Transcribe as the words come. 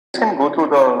can go through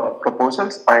the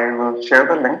proposals. I will share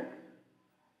the link,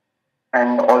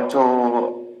 and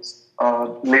also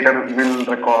later we'll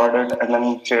record it and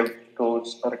then share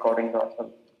those recordings as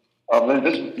well. We'll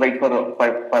just wait for the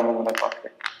 5 minutes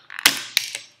after.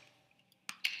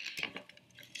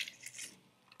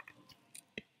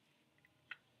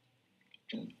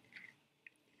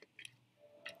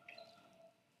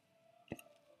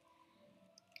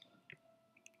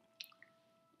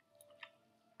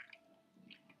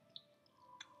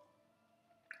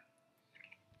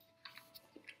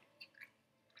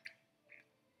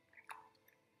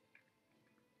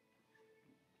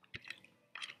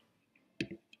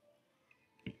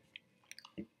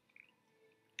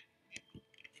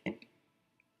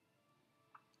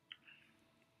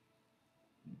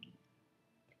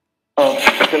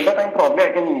 Till the time, probably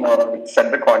I can set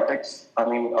the context. I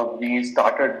mean, we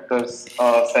started this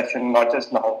session not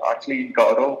just now. Actually,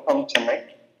 Gaurav from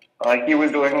Chennai, he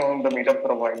was doing the meetup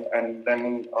for a while, and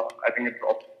then I think it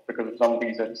dropped because of some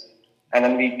reasons. And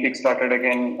then we kickstarted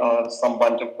again some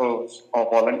bunch of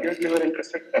volunteers we were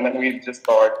interested, and then we just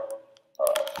thought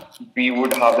we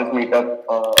would have this meetup,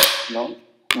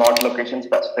 not location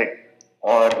specific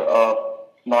or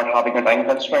not having a time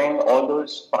constraint, all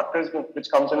those factors which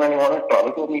comes in when you want to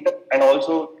travel to a meetup. And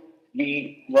also,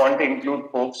 we want to include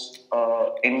folks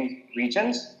in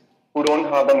regions who don't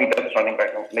have the meetups running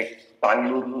right now. Like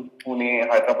Bangalore, Pune,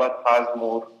 Hyderabad has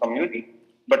more community,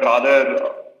 but rather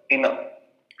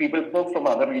folks from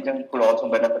other regions could also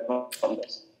benefit from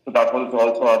this. So that was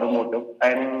also other motive.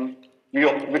 And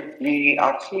we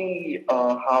actually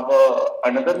have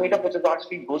another meetup which is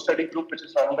actually GoStudyGroup, which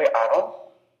is run by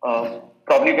Aaron.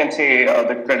 Probably you can say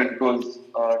the credit goes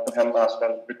to him as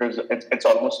well because it's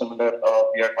almost similar.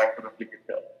 We are trying to replicate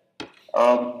here.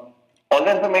 All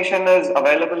the information is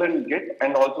available in Git,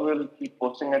 and also we'll keep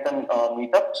posting it in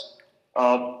meetups.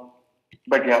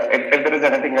 But yeah, if there is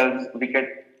anything else,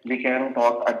 we can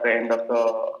talk at the end of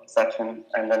the session,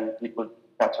 and then we could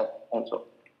catch up also.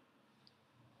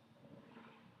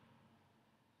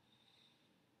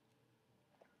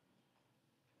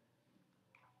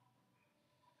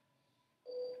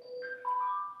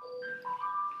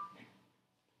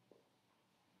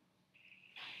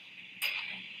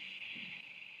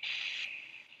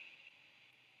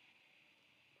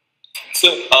 So,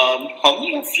 how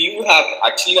many of you have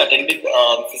actually attended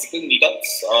physical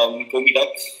meetups,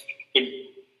 go-meetups?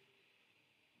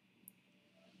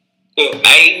 So,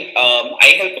 I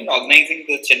help in organizing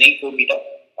the Chennai go-meetup.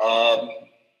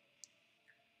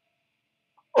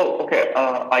 Oh, okay.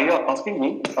 Are you asking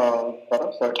me,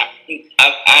 Sorry.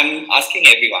 I'm asking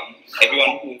everyone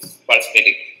who's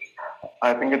participating.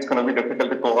 I think it's going to be difficult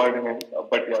to coordinate,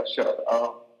 but yeah, sure.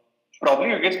 Probably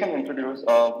you guys can introduce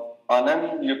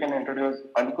Anand. You can introduce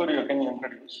Ankur. You can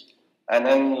introduce, and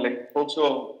then like folks who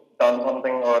have done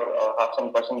something or have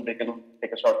some questions, they can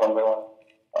take a shot one by one.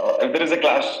 If there is a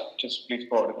clash, just please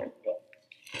coordinate.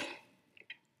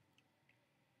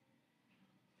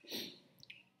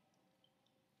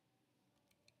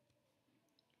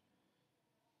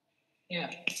 Yeah.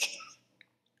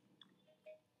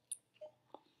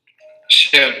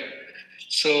 Sure.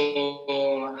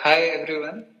 So, hi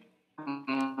everyone.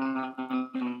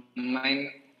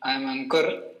 I'm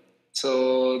Ankur. So,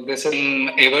 this is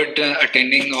ever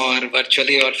attending or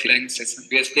virtually or flying session.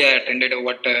 Previously, I attended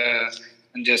what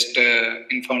just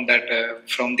informed that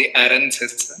from the Aaron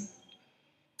session.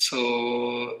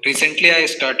 So, recently I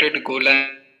started Golang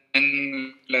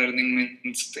learning.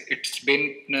 Means it's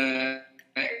been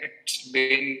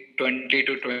 20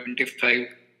 to 25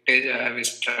 days I have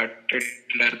started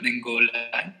learning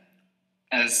Golang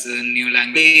as a new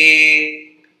language.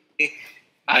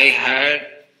 I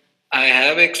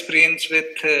have experience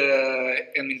with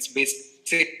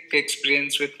basic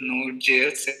experience with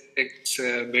Node.js. It's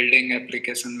building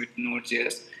application with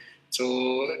Node.js. So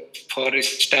for a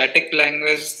static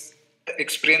language,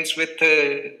 experience with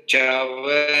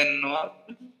Java and all,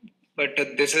 but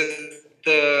this is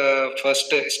the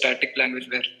first static language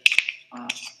where.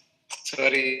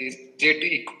 Sorry, is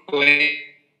it echoing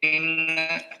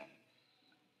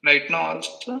right now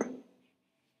also?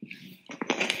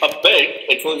 A bit.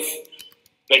 It was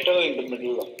better in the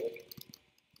middle of it.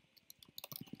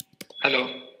 Hello.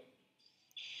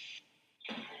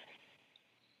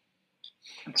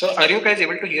 So, are you guys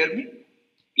able to hear me?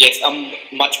 Yes, I'm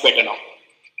much better now.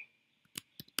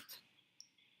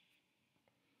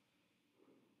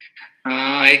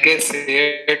 I guess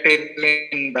Airtel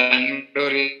in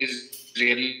Bangalore is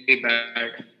really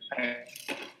bad.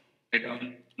 I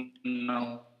don't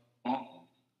know.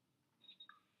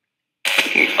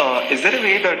 Is there a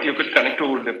way that you could connect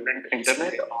to different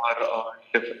internet or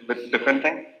with different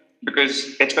thing?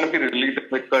 Because it's going to be really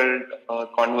difficult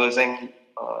conversing,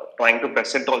 trying to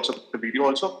present also the video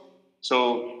also.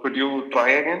 So could you try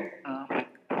again?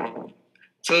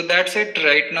 So that's it.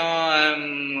 Right now,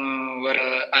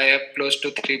 I have close to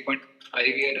 3.5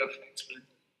 years of experience.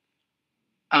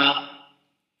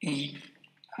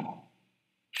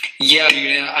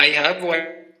 Yeah, I have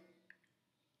what.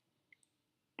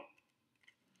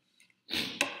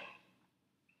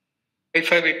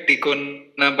 Wi-Fi with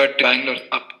Tikona, but Bangalore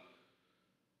up.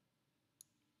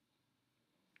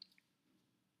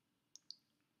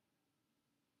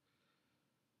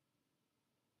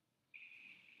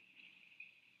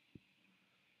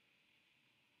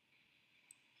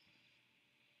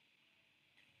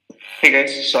 Hey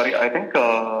guys, sorry, I think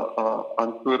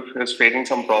Ankur is facing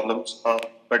some problems.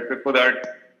 But before that,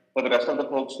 for the rest of the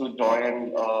folks who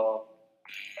join,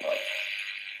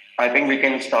 I think we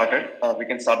can start it. We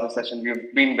can start the session.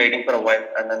 We've been waiting for a while,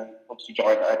 and then folks to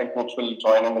join. I think folks will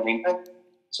join in the meantime.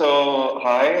 So,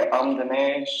 hi, I'm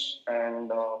Dinesh,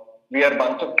 and we are a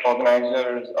bunch of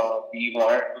organizers. We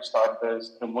wanted to start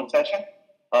this remote session.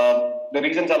 The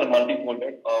reasons are multifold.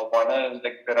 One is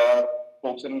like there are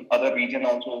folks in other region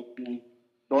also who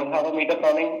don't have a meetup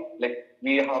running. Like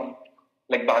we have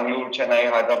like Bangalore, Chennai,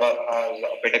 Hyderabad has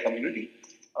a better community.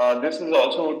 This is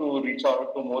also to reach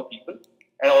out to more people,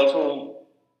 and also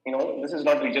this is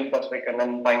not region specific, and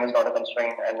then time is not a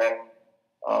constraint, and then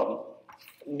um,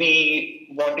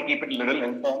 we want to keep it a little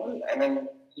informal, and then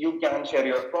you can share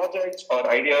your projects or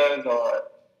ideas or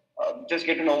just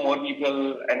get to know more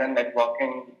people and then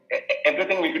networking,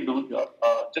 everything we could do here,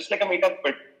 just like a meetup,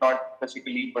 but not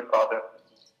physically, but rather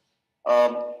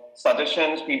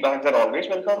suggestions, feedbacks are always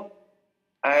welcome.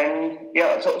 And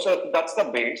yeah, so that's the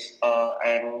base.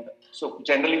 And so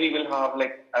generally we will have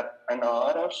like an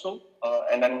hour or so,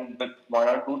 and then with one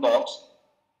or two talks,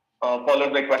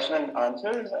 followed by question and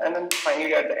answers, and then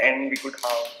finally at the end we could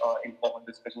have informal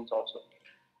discussions also.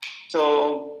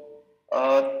 So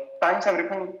thanks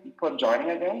everyone for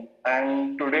joining again.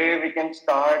 And today we can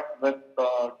start with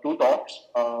two talks.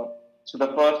 So the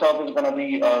first talk is going to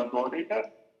be Goditor.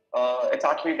 It's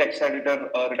actually text editor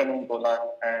written in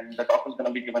Golang, and the talk is going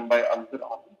to be given by Ankur.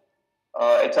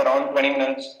 It's around 20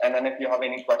 minutes, and then if you have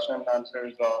any question and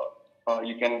answers,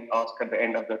 you can ask at the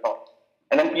end of the talk.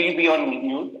 And then please be on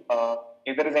mute.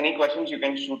 If there is any questions, you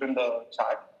can shoot in the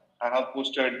chat. I have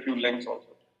posted a few links also.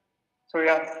 So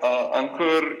yeah,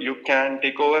 Ankur, you can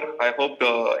take over. I hope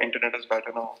the internet is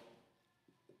better now.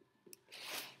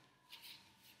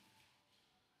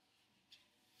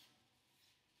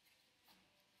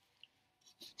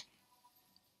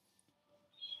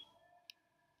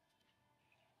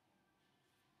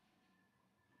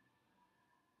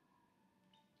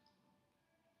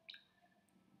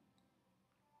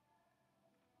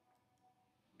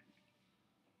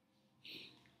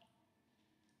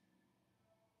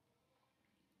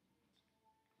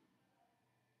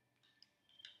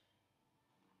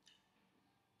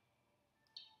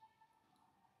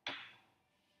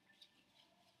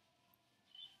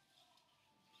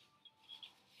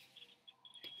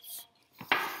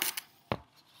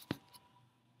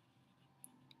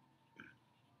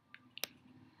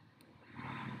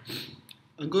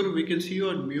 Ankur, we can see you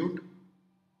on mute.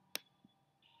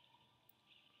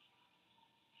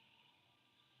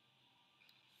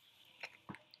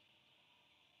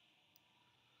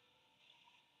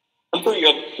 Ankur,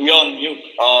 you're on mute.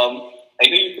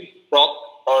 Either you could talk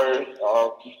or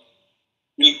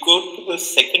we'll go to the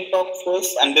second talk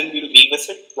first and then we'll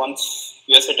revisit once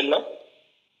we are settled up.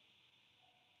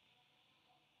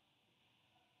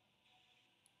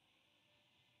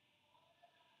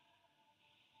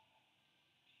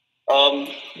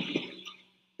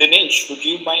 Dinesh, would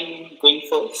you mind going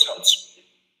first?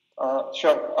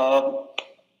 Sure.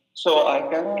 So I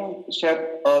can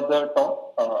share the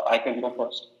talk. I can go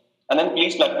first, and then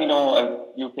please let me know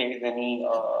if you face any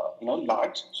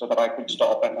lags, so that I could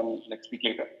stop and then like speak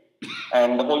later.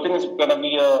 And the whole thing is gonna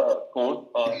be a code.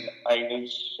 I will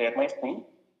share my screen,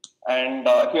 and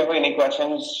if you have any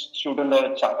questions, shoot in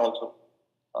the chat also.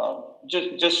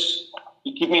 Just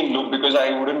keep me in loop because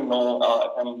I wouldn't know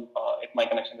if my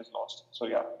connection is lost. So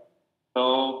yeah.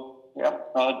 So yeah,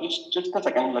 just a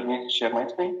second. Let me share my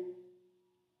screen.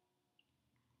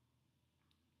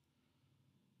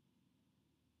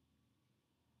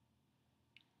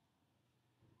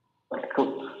 Okay,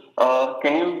 cool.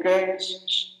 Can you guys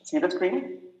see the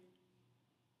screen?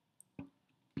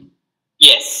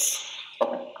 Yes.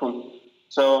 Okay, cool.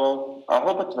 So I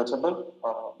hope it's visible.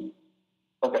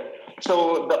 Okay.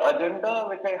 So the agenda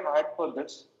which I had for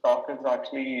this talk is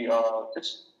actually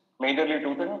just majorly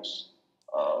two things.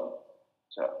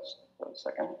 Just a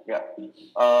second. Yeah.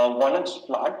 One is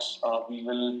flags. We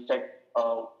will check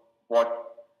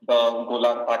what the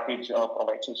Golang package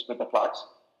provides us with the flags.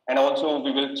 And also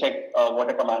we will check what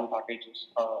a command package is.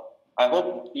 I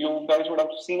hope you guys would have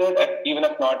seen it. Even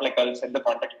if not, like I'll set the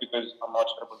context because I'm not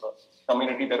sure about the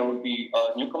community. There would be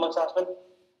newcomers as well.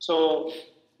 So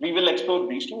we will explore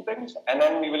these two things, and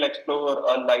then we will explore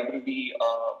a library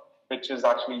which is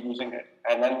actually using it,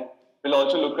 and then we'll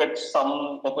also look at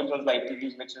some open source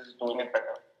libraries which is doing it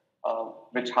better,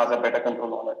 which has a better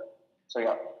control on it. So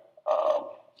yeah,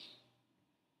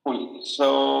 cool.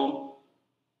 So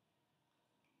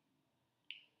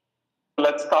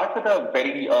let's start with a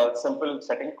very simple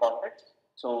setting context.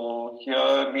 So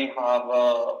here we have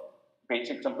a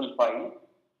basic simple file,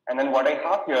 and then what I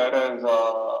have here is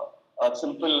a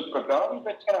simple program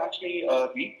which can actually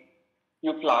read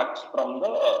few flags from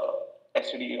the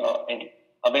std end.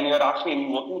 When you're actually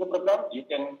invoking the program, you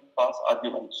can pass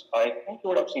arguments. I think you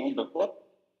would have seen it before.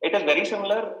 It is very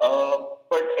similar,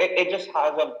 but it just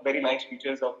has a very nice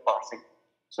features of parsing.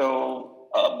 So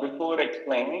before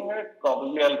explaining it,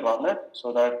 probably I'll run it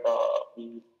so that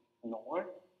we know it.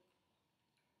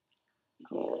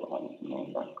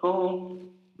 Go.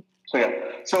 So yeah,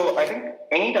 so I think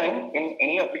anytime in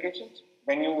any applications,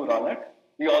 when you run it,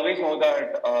 we always know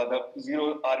that the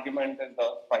zero argument is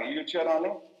the file which you're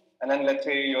running. And then let's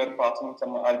say you're passing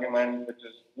some argument which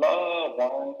is blah,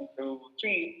 1, 2,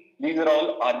 3. These are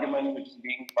all arguments which is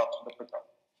being passed to the program.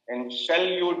 In shell,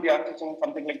 you would be accessing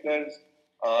something like this.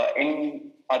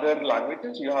 In other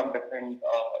languages, you have different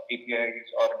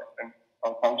APIs or different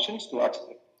functions to access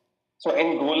it. So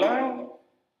in Golang,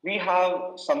 we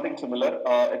have something similar.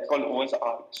 It's called OS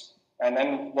args. And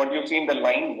then what you've seen, the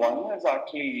line 1 is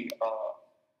actually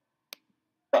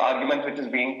the argument which is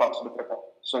being passed to the program.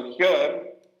 So here,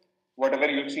 whatever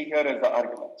you see here is the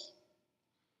arguments.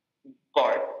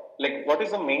 But like, what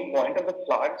is the main point of the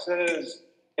flags is,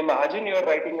 imagine you're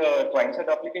writing a client-side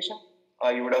application.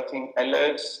 You would have seen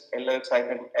ls,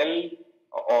 ls-l,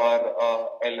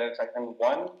 or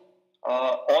ls-1.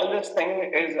 All this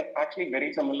thing is actually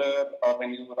very similar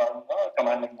when you run a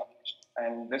command line application.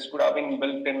 And this would have been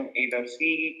built in either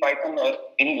C, Python, or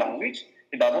any language.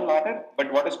 It doesn't matter.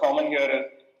 But what is common here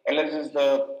is ls is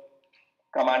the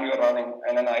command you're running,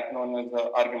 and an icon is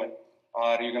the argument.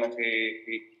 Or you're going to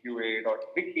say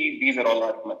qa.wiki. These are all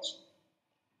arguments.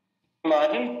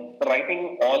 Imagine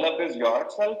writing all of this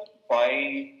yourself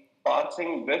by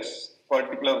parsing this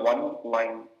particular one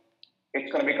line.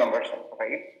 It's going to be conversion,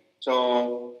 right?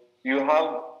 So you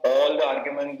have all the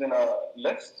arguments in a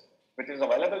list which is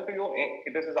available to you.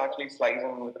 This is actually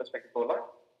slicing with respect to Golang.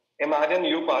 Imagine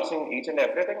you parsing each and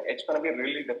everything. It's going to be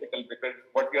really difficult because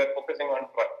what we are focusing on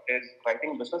is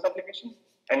writing business applications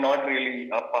and not really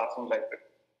a parsing library.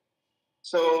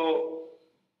 So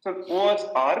OS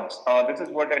args, this is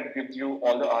what it gives you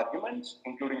all the arguments,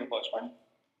 including the first one.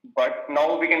 But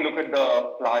now we can look at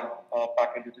the flag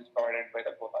package which is provided by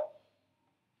the Golang.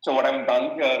 So what I've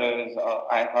done here is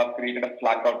I have created a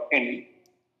flag.int,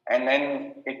 and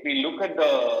then if we look at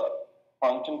the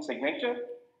function signature,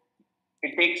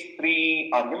 it takes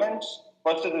 3 arguments.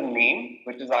 First is the name,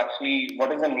 which is actually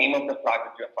what is the name of the flag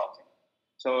that you're passing.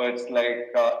 So it's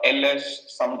like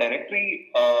ls some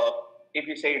directory. If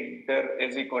you say there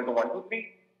is equal to 1, 2, 3,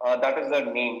 that is the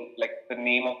name, like the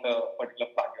name of the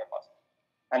particular flag you're passing.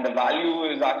 And the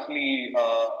value is actually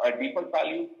a default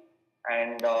value.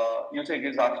 And usage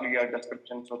is actually a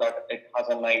description so that it has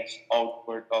a nice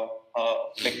output of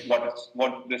like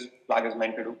what this flag is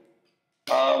meant to do.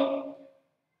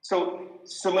 So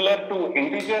similar to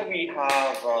integer, we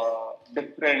have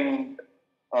different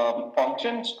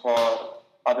functions for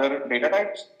other data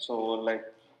types. So like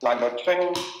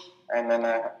flag.string, and then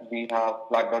we have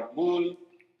flag.bool.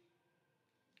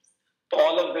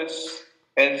 All of this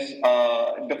is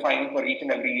defined for each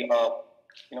and every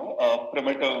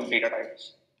primitive data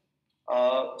types.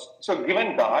 So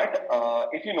given that,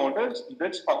 if you notice,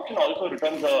 this function also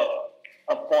returns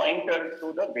a pointer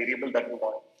to the variable that you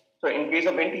want. So in case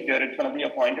of integer, it's going to be a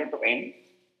pointer to int,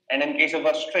 and in case of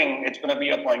a string, it's going to be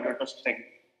a pointer to string.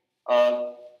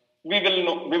 We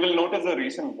will notice the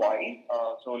reason why.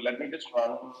 So let me just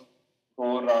run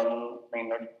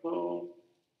main.do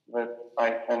with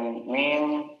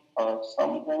name or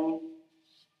something.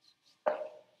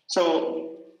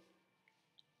 So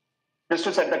just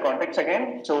to set the context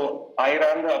again, so I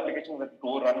ran the application with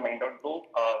go run main.go.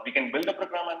 We can build a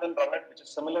program and then run it, which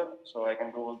is similar. So I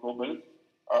can go build.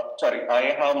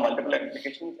 I have multiple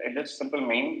applications. It is simple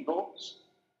main goes.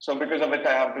 So because of which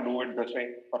I have to do it this way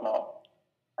for now.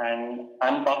 And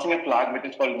I'm passing a flag which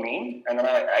is called main, and then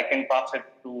I can pass it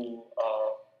to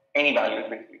any values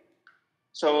basically.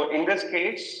 So in this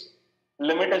case,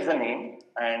 limit is the name,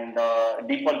 and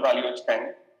default value is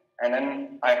 10. And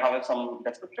then I have some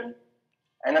description.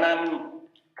 And then I'm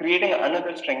creating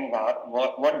another string var.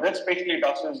 What this basically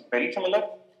does is very similar,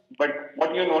 but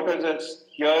what you notice is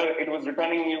here it was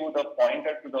returning you the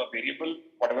pointer to the variable,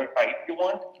 whatever type you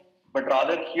want, but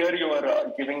rather here you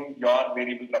are giving your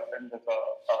variable reference as a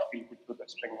input to the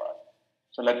string var.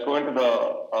 So let's go into the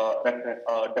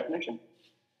definition.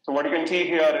 So what you can see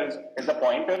here is a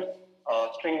pointer,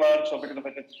 string var. So because of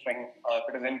it, it's string.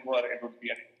 If it is int var, it would be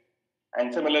an int.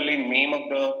 And similarly, name of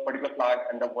the particular flag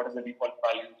and what is the default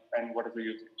value and what is the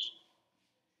usage.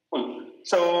 Cool.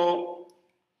 So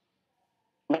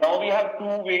now we have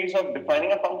two ways of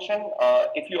defining a function.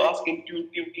 If you ask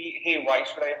intuitively, hey, why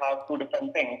should I have two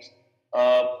different things?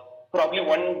 Probably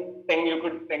one thing you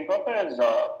could think of is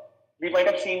we might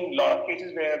have seen a lot of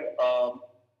cases where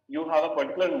you have a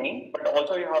particular name, but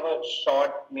also you have a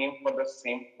short name for the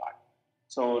same flag.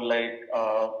 So like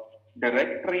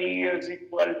directory is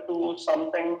equal to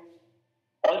something.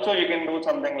 Also, you can do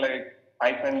something like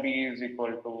 -d is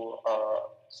equal to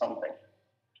something.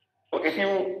 So if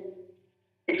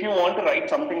you want to write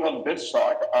something of this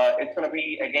sort, it's going to be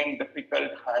again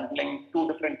difficult handling two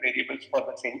different variables for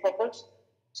the same purpose.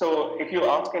 So if you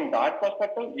ask in that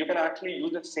perspective, you can actually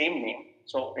use the same name.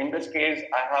 So in this case,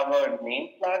 I have a name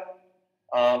flag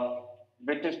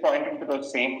which is pointing to the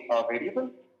same variable.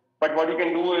 But what you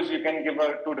can do is you can give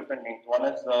her two different names. One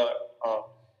is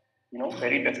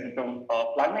very descriptive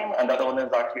flag name, and the other one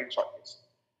is actually short case.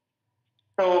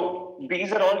 So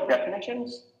these are all definitions.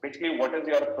 Basically, what is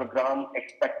your program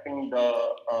expecting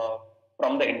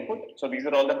from the input? So these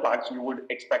are all the flags you would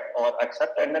expect or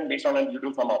accept, and then based on it, you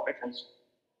do some operations.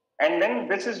 And then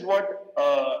this is what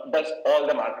does all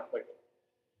the magic for you.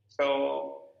 So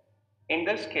in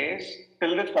this case,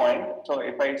 till this point, so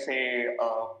if I say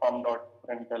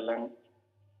pom.println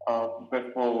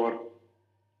before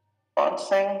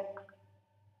parsing,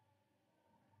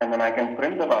 and then I can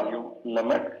print the value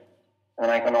limit, and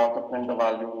I can also print the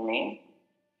value name,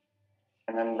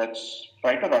 and then let's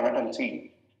try to run it and see.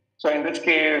 So in this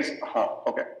case,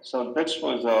 okay, so this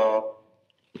was a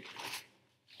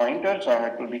pointer, so I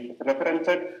had to reference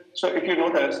it. So if you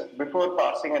notice, before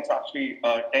passing, it's actually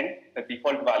 10, the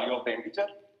default value of the integer.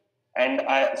 And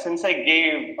since I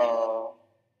gave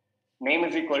name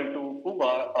is equal to foo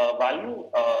value,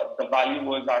 the value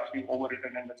was actually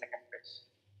overwritten in the second place.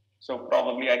 So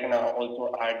probably I can also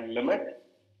add limit,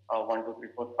 1, 2, 3,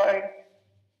 4, 5.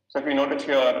 So if you notice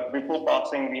here, before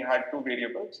passing, we had two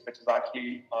variables, which is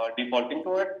actually defaulting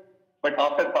to it. But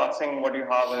after passing, what you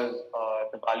have is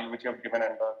the value which you have given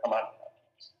in the command.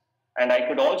 And I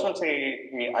could also say,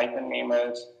 hey, icon name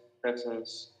is, this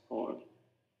is cool.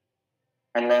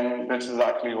 And then this is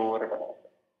actually overwritten.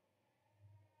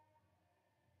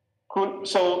 Cool.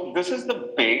 So this is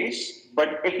the base. But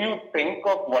if you think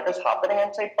of what is happening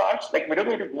inside parts, like we don't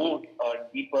need to go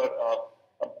deeper,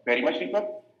 very much deeper.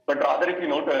 But rather, if you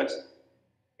notice,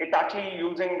 it's actually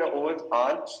using the OS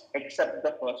args except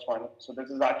the first one. So this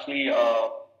is actually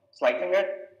slicing it.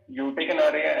 You take an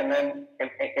array and then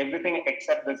everything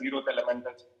except the 0th element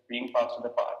is being passed to the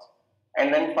parts.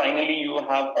 And then finally, you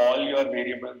have all your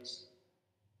variables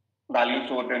values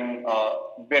stored in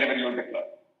wherever you declare.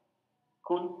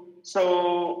 Cool.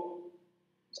 So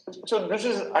this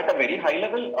is at a very high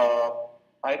level.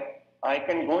 I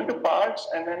can go into parts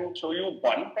and then show you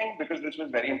one thing because this was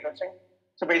very interesting.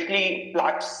 So basically,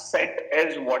 flag set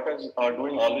is what is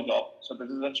doing all the job. So this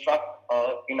is a struct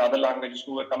in other languages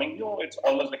who are coming new. It's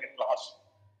almost like a class.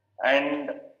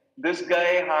 And this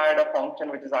guy had a function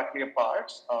which is actually a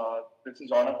parts. This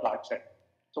is on a flag set.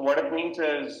 So what it means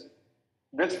is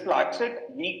this flag set,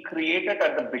 we create it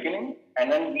at the beginning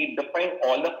and then we define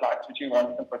all the flags which we want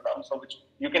in the program. So which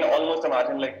you can almost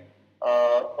imagine like,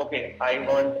 okay, I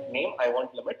want name, I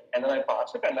want limit, and then I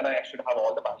pass it and then I should have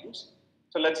all the values.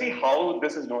 So let's see how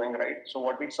this is doing, right? So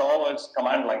what we saw was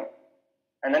command line.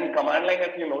 And then command line,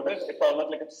 if you notice, it's almost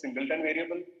like a singleton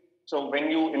variable. So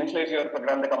when you initialize your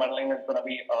program, the command line is going to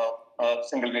be a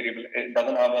single variable. It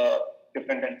doesn't have a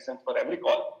different instance for every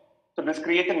call. So this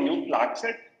creates a new flag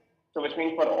set. So which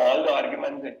means for all the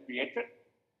arguments, it creates it.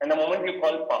 And the moment you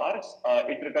call parse,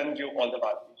 it returns you all the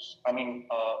values. I mean,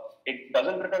 it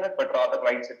doesn't return it, but rather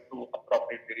writes it to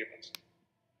appropriate variables.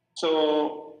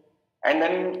 So, and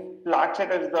then flag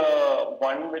set is the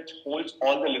one which holds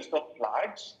all the list of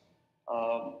flags.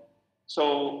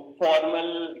 So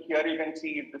formal, here you can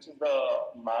see this is the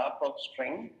map of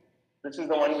string. This is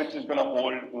the one which is going to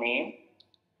hold name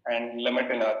and limit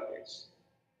in our case.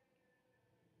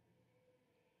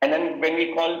 And then when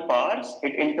we call parse,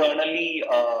 it internally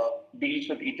deals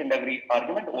with each and every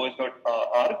argument,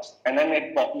 os.args, and then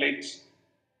it populates,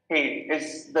 hey,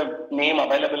 is the name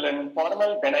available in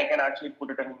formal? Then I can actually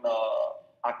put it in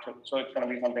actual. So it's going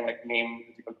to be something like name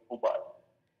is equal to foobar.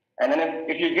 And then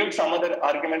if you give some other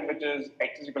argument, which is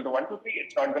x is equal to 1, 2, 3,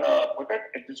 it's not going to put it,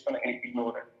 it's just going to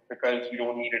ignore it because you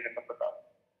don't need it in the program.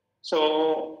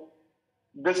 So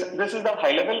this is the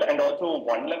high level and also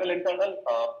one level internal,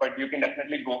 but you can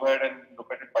definitely go ahead and look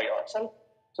at it by yourself.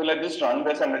 So let's just run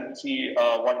this and let's see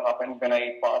what happens when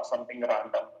I pass something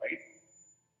random, right?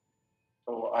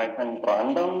 So I can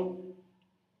random.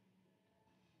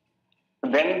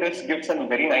 Then this gives a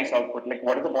very nice output. Like,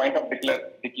 what is the point of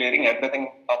declaring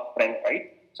everything up front,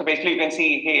 right? So basically, you can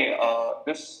see, hey,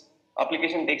 this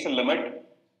application takes a limit,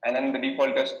 and then the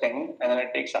default is 10, and then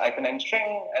it takes -n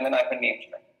string, and then -name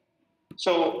string.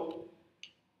 So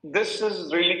this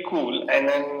is really cool, and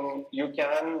then you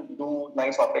can do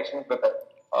nice operations with it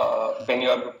when you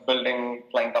are building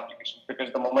client applications. Because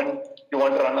the moment you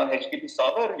want to run a HTTP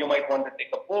server, you might want to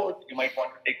take a port, you might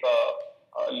want to take a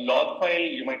log file,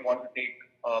 you might want to take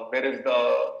where is the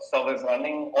service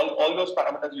running, all those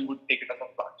parameters you would take it as a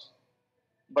flags.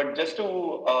 But just to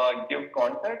give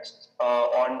context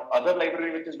on other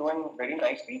library which is doing very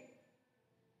nicely,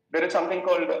 there is something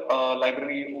called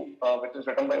library which is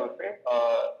written by Urfe.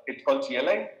 It's called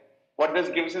CLI. What this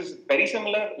gives is very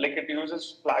similar, like it uses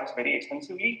flags very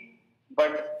extensively,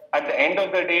 but at the end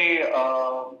of the day,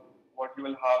 what you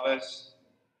will have is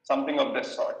something of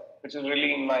this sort, which is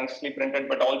really nicely printed,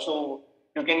 but also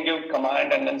you can give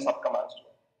command and then subcommands to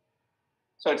it.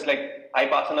 So it's like I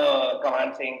pass in a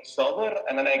command saying server,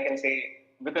 and then I can say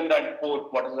within that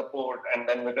port, what is the port, and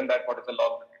then within that, what is the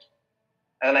log location.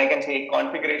 And I can say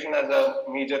configuration as a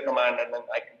major command, and then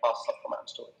I can pass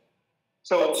subcommands to it.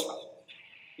 So,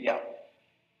 yeah.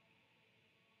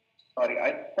 Sorry,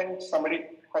 I think somebody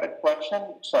had a question.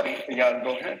 Sorry, yeah,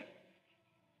 go ahead.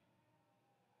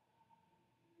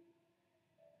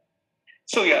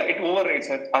 So yeah, it overrides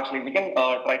it. Actually, we can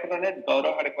try to run it.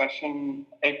 Gaurav had a question.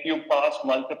 If you pass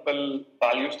multiple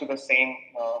values to the same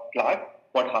flag,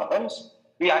 what happens?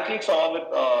 We actually saw with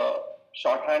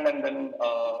shorthand and then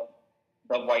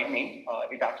the wide name,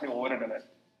 it actually overridden it.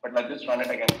 But let's just run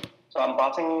it again. So I'm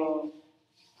passing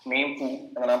name foo,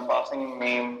 and then I'm passing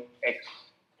name x.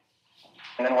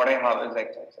 And then what I have is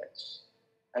xxx.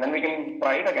 And then we can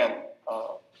try it again.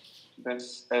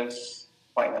 This is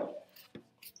final.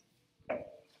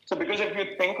 So because if you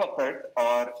think of it,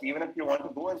 or even if you want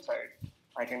to go inside,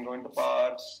 I can go into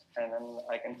parse, and then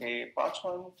I can say parse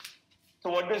one. So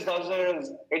what this does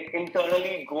is it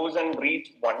internally goes and reads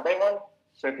one by one.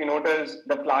 So if you notice,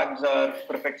 the flags are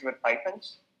prefixed with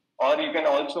hyphens, or you can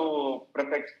also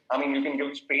prefix, you can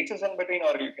give spaces in between,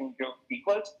 or you can give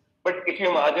equals. But if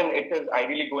you imagine, it is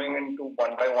ideally going into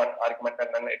one by one argument, and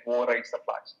then it overrides the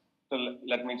flags. So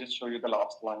let me just show you the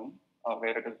last line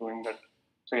where it is doing that.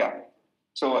 So yeah.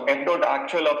 So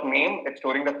f.actual of name, it's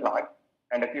storing the flag.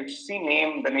 And if you see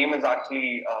name, the name is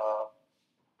actually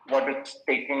what it's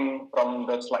taking from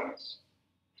the slides.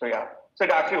 So yeah, so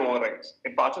it actually overrides.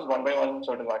 It passes one by one,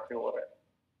 so it is actually override.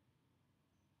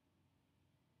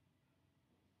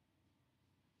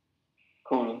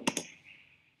 Cool.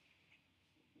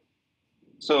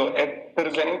 So if there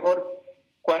is any more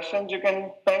questions, you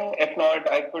can ping. If not,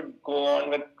 I could go on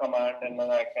with command, and then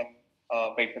I can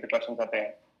wait for the questions at the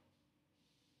end.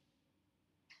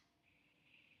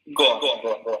 Go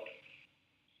on.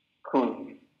 Cool.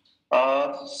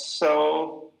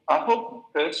 So I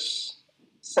hope this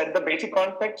set the basic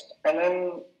context, and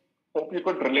then hope you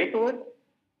could relate to it.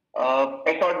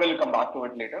 If not, we'll come back to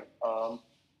it later.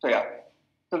 So yeah.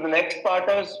 So the next part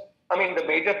is, the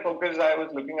major focus I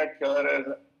was looking at here is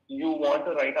you want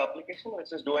to write an application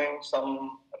which is doing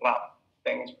some wrap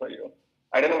things for you.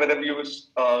 I don't know whether you use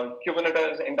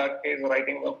Kubernetes. In that case,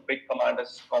 writing a big command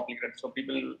is complicated. So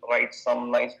people write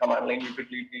some nice command line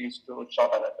utilities to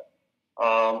shorten it,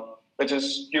 which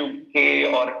is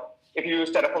kubek, or if you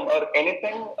use Terraform or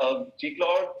anything,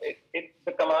 gcloud,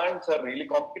 the commands are really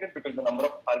complicated because the number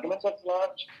of arguments are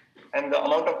large and the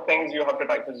amount of things you have to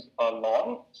type is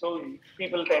long. So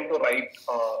people tend to write,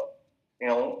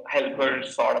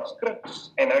 helpers sort of scripts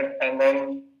in it, and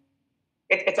then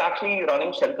it's actually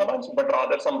running shell commands, but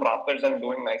rather some wrappers and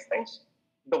doing nice things.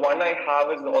 The one I have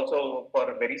is also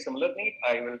for a very similar need.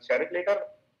 I will share it later.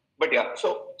 But yeah,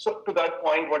 so to that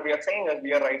point, what we are saying is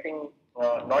we are writing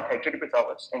not HTTP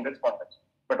servers in this context,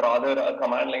 but rather a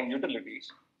command line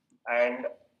utilities. And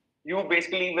you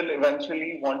basically will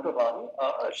eventually want to run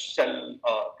a shell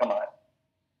command,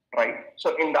 right?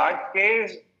 So in that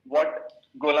case, what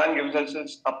Golang gives us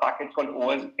is a package called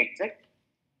OS exec.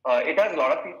 It has a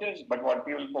lot of features, but what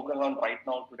we will focus on right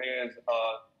now today is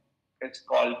it's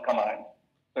called command.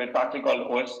 So it's actually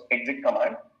called OS exec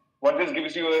command. What this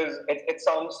gives you is it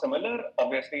sounds similar.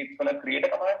 Obviously, it's going to create a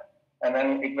command, and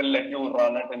then it will let you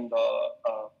run it in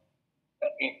the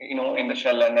in the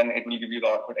shell, and then it will give you the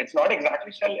output. It's not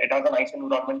exactly shell. It has a nice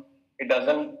environment. It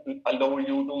doesn't allow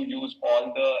you to use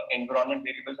all the environment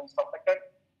variables and stuff like that.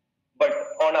 But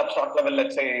on abstract level,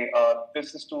 let's say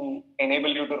this is to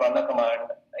enable you to run a command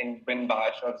in bin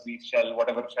bash or z shell,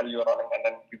 whatever shell you're running, and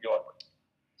then give you output.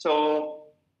 So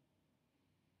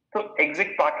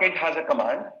exec package has a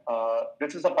command.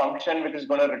 This is a function which is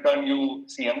going to return you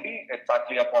CMD. It's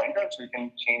actually a pointer, so you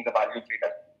can change the values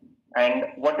later. And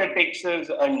what it takes is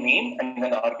a name and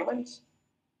then arguments,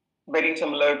 very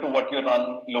similar to what you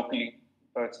run locally.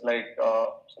 So it's like,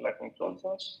 so let me close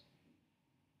this.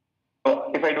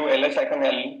 So if I do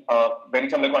ls-l, very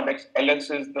similar context, ls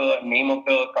is the name of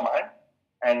the command,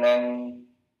 and then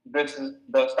this is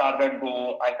the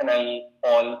 *go-l,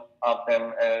 all of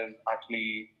them is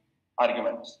actually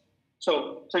arguments.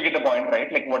 So you get the point,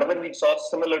 right? Like whatever we saw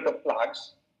similar to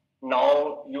flags,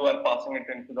 now you are passing it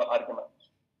into the arguments.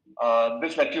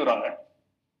 This lets you run it.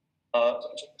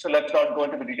 So let's not go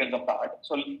into the details of that.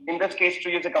 So in this case,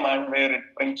 tree is a command where it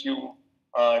prints you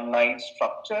a nice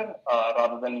structure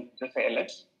rather than just say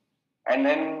ls. And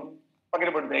then forget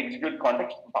about the execute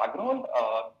context background.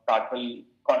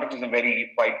 Context is a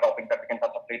very wide topic that we can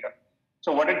touch up later.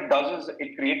 So what it does is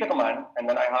it creates a command, and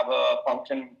then I have a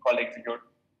function called execute.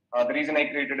 The reason I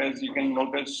created is you can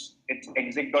notice it's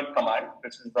exec.command.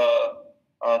 This is the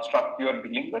struct you're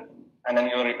dealing with, and then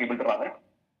you're able to run it.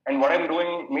 And what I'm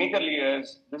doing majorly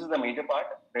is, this is the major part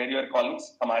where you're calling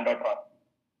command.run.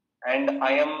 And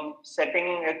I am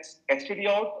setting its std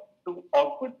out to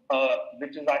output,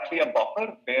 which is actually a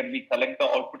buffer where we collect the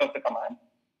output of the command.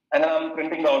 And then I'm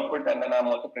printing the output, and then I'm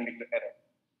also printing the error.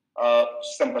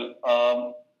 Simple.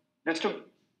 Just to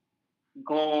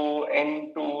go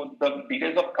into the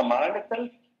details of command itself,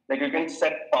 like you can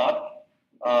set path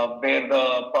where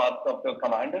the path of the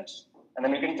command is, and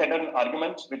then you can set an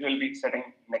arguments which will be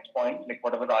setting next point, like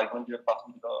whatever the argument you're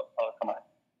passing to the command.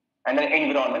 And then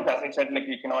environment, as I said, like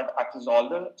you cannot access all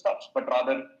the stuff, but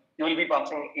rather you will be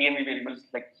passing env variables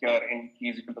like here in key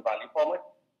is equal to value format.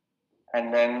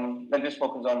 And then let's just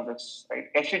focus on this, right?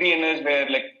 HTDN is where,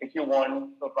 like, if you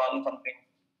want to run something,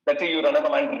 let's say you run a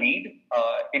command read,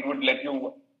 it would let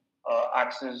you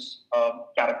access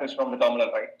characters from the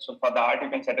terminal, right? So for that, you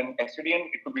can set an HTDN.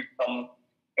 It could be from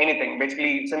anything.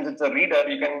 Basically, since it's a reader,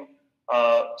 you can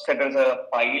set it as a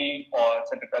file or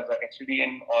set it as a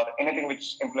HTDN or anything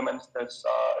which implements this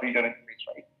reader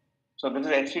interface, right? So this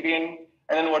is HTDN,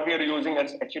 and then what we are using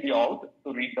is HTD out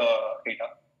to read the data.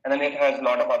 And then it has a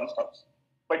lot of other stuff.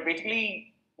 But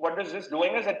basically, what this is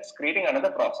doing is it's creating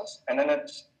another process, and then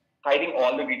it's hiding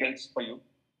all the details for you.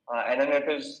 And then it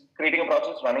is creating a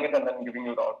process, running it, and then giving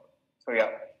you the output. So yeah.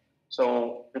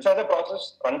 So this is the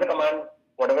process, run the command,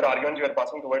 whatever arguments you are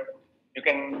passing to it, you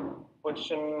can push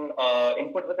in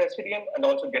input with stdin and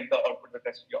also get the output with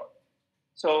std out.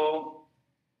 So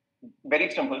very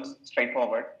simple,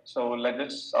 straightforward. So let's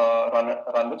just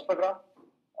run this program.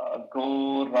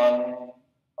 Go run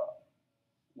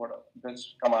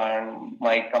this command,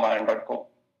 my command.go.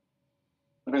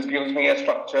 This gives me a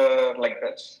structure like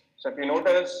this. So if you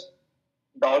notice,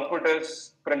 the output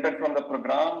is printed from the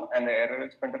program and the error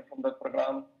is printed from the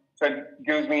program. So it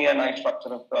gives me a nice structure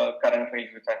of the current page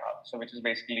which I have. So which is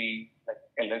basically like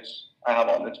ls. I have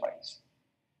all these files.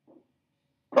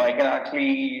 So I can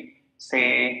actually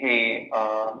say, hey,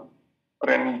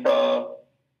 print the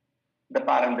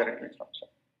parent directory structure,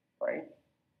 right?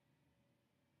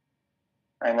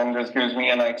 And then this gives me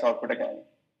a nice output again.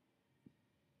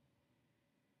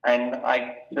 And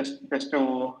I just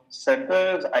to set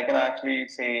this, I can actually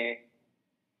say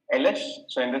ls.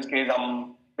 So in this case,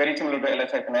 I'm very similar to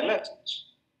ls-ls.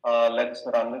 Let's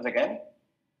run this again.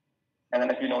 And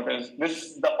then if you notice, this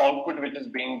is the output which is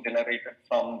being generated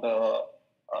from the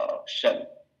shell.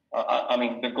 I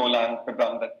mean, the Golang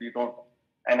program that we wrote.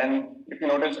 And then if you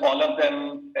notice, all of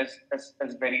them is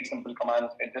very simple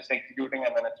commands. It's just executing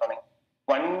and then it's running.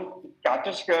 One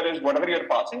catches here is whatever you're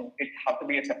passing, it have to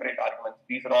be a separate argument.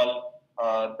 These are all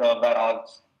the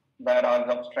whereas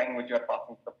of string which you're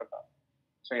passing to the program.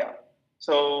 So yeah.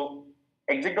 So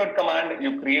exec.command,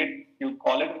 you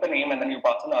call it the name and then you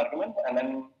pass an argument and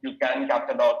then you can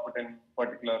capture the output in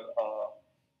particular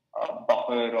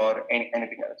buffer or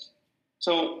anything else.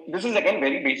 So this is again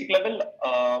very basic level.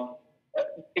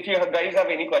 If you guys have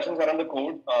any questions around the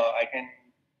code, I can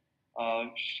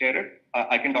share it.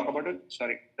 I can talk about it.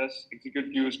 Sorry, does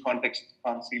execute use context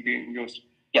can't see being used?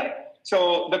 Yeah.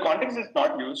 So the context is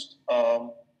not used.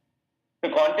 The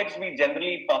context we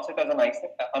generally pass it as a nice thing.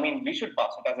 I mean, we should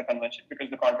pass it as a convention because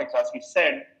the context, as we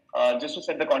said, just to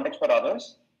set the context for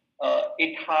others,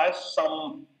 it has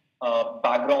some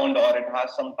background or it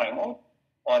has some timeout,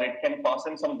 or it can pass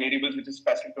in some variables which is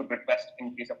specific to request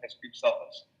in case of HTTP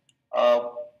servers.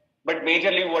 But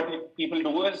majorly what people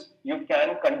do is you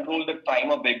can control the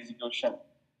time of the execution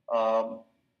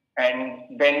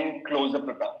and then close the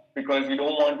program because you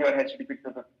don't want your HTTP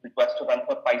request to run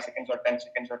for 5 seconds or 10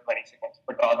 seconds or 20 seconds,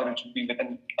 but rather it should be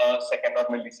within a second or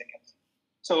milliseconds.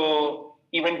 So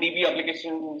even DB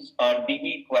applications,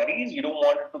 DB queries, you don't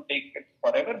want it to take it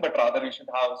forever, but rather you should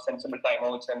have sensible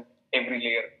timeouts in every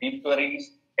layer. DB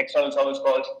queries, external service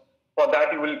calls, for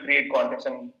that you will create context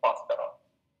and pass it around.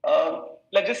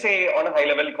 Let's just say on a high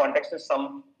level, context is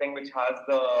something which has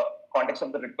the context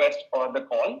of the request or the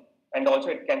call, and also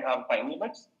it can have time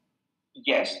limits.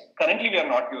 Yes, currently we are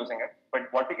not using it,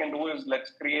 but what we can do is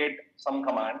let's create some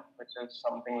command, which is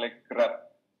something like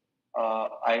grep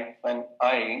 -i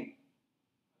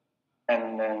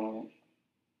and then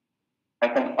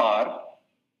 -r,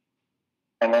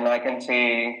 and then I can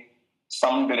say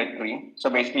some directory. So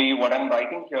basically what I'm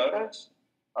writing here is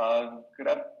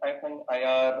grep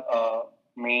 -ir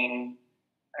main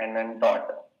and then dot.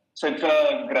 So it's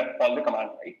a grep all the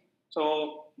command, right? So,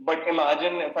 but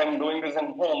imagine if I'm doing this in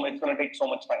home, it's going to take so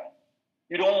much time.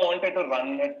 You don't want it to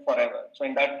run it forever. So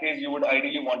in that case, you would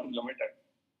ideally want to limit it.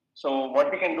 So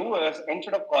what we can do is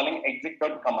instead of calling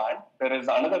exec.command, there is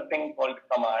another thing called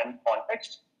command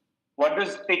context. What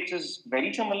this takes is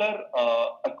very similar,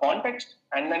 a context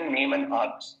and then name and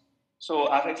args. So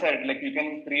as I said, like you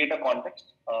can create a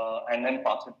context and then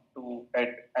pass it to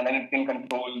it, and then it can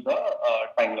control the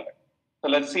time limit. So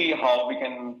let's see how we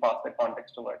can pass the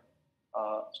context to it.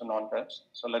 So non-test.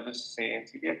 So let's just say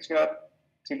ctx here.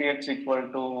 Ctx equal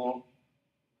to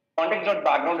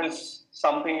context.background is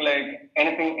something like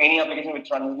anything, any application which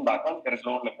runs in background, there is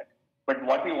no limit. But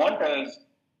what we want is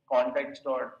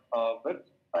context.with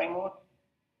timeout.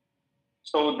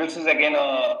 So this is again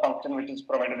a function which is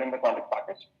provided in the context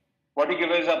package. What you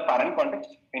give is a parent context.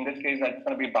 In this case, that's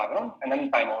going to be background and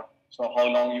then timeout. So how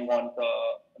long you want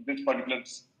this particular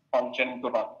function to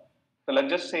run. So let's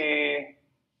just say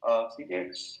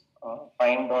ctx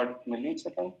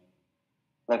time.millisecond.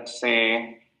 Let's say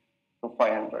to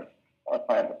 500 or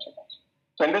 500 seconds.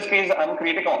 So in this case, I'm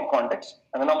creating a context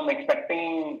and then I'm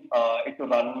expecting it to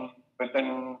run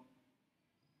within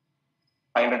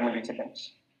 500 milliseconds.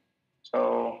 So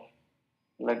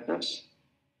let's just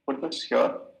put this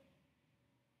here.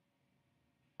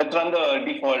 Let's run the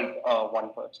default one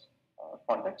first.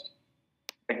 Context.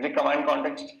 Exec command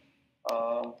context.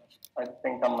 I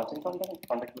think I'm missing something.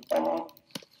 Context with timeout.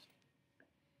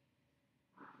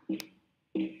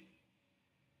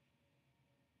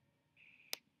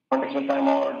 Context with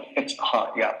timeout. It's hard,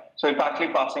 yeah. So it's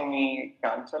actually passing me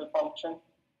cancel function.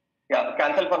 Yeah, the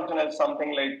cancel function is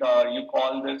something like you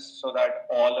call this so that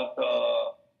all of the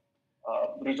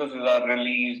resources are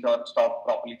released or stopped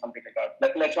properly, something like that.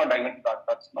 Let's not dive into that.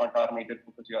 That's not our major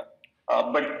focus here.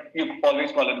 But you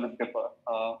always call it with differ.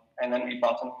 And then we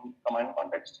pass in command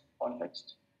context.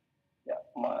 Yeah,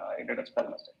 I did a spell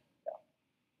mistake. Yeah,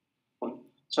 cool.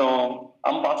 So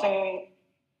I'm passing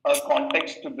a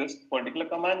context to this particular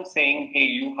command saying, hey,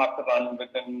 you have to run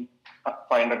within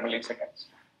 500 milliseconds.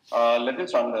 Let's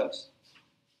just run this.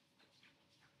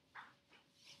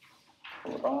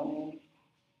 So run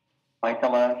my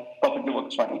command, perfectly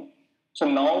works fine. So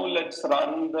now let's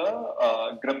run the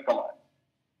grep command.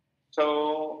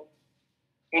 So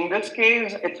in this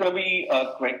case, it's going to be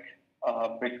quick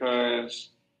because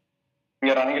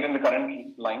we are running it in the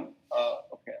current line.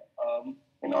 Okay.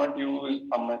 In order to use,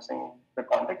 I'm missing the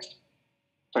context.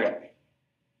 So yeah.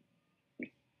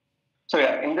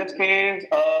 In this case,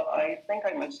 I think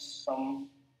I missed some.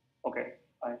 Okay,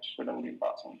 I shouldn't be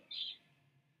passing this.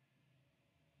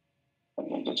 Let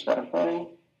me just verify.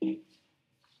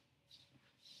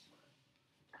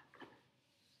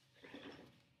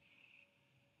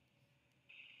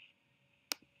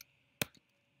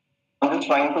 I'm just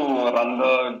trying to run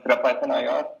the grep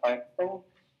 -ir. I think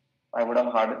I would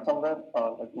have had it somewhere.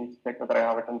 Let me check whether I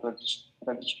have it in the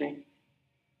registry.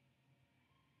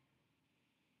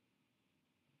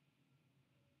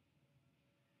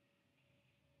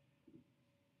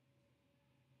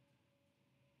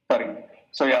 Sorry.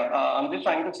 So yeah, I'm just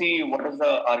trying to see what is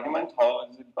the argument. How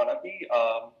is it gonna be?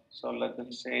 So let's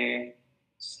just say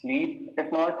sleep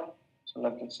if not. So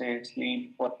let's just say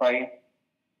sleep for 5.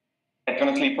 It's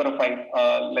going to sleep for a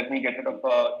 5. Let me get rid of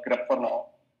grep for now.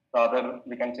 Rather,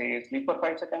 we can say sleep for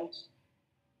 5 seconds.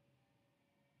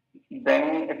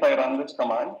 Then if I run this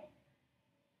command,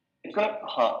 it's going to,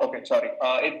 okay, sorry.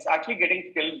 It's actually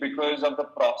getting killed because of the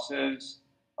process,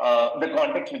 the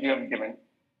context which you have given.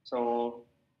 So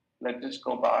let's just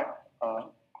go back.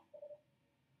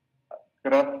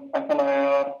 Grep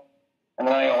FNIR, and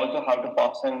then I also have to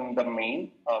pass in the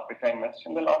main, which I missed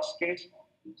in the last case.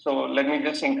 So let me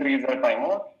just increase the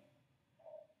timeout.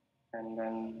 And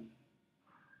then,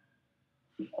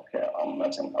 okay, I'm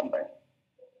messing something.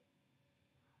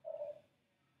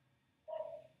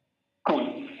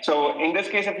 Cool. So in this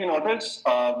case, if you notice,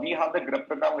 we have the grep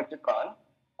program which is run,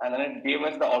 and then it gave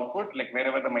us the output, like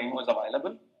wherever the main was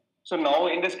available. So now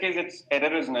in this case, its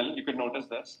error is null. You could notice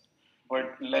this.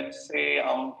 But let's say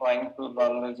I'm trying to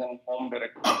run this in home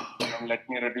directory, and let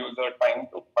me reduce the time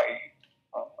to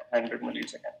 500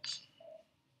 milliseconds.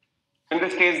 In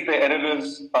this case, the error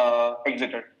is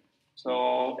exited.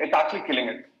 So it's actually killing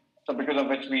it. So because of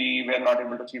which we were not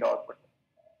able to see the output.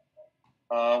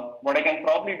 What I can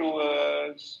probably do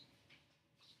is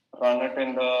run it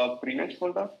in the previous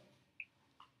folder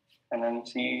and then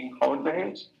see how it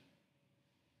behaves.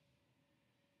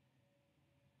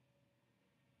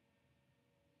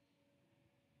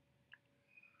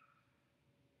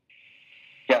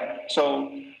 Yeah, so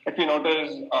if you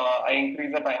notice, I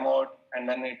increased the timeout and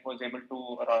then it was able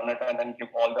to run it and then give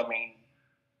all the main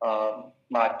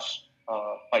match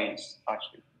files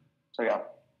actually. So yeah,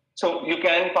 so you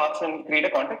can pass in, create a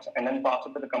context and then pass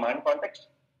it to the command context.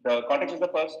 The context is the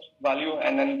first value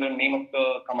and then the name of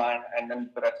the command and then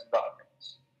the rest of the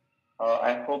arguments.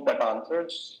 I hope that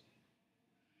answers.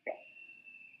 Yeah.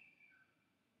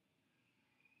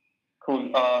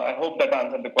 Cool. I hope that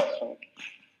answered the question.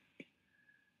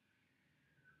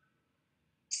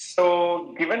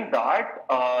 So given that,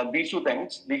 these two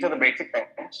things, these are the basic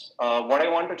things. What I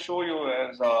want to show you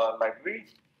is a library.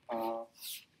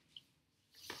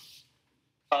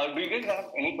 Do you guys have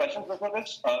any questions before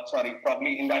this? Sorry,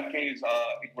 probably in that case,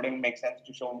 it wouldn't make sense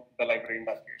to show the library in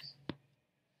that case.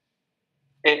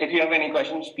 If you have any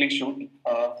questions, please shoot.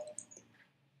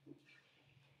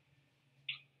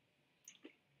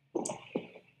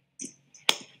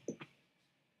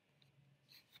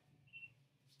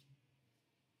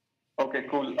 Okay,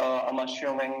 cool. I'm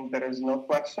assuming there is no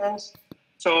questions.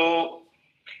 So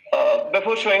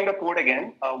before showing the code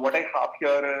again, what I have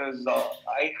here is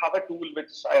I have a tool which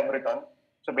I have written.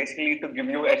 So basically to give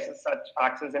you access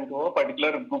into a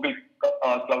particular Google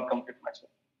Cloud Compute machine.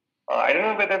 I don't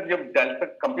know whether you've dealt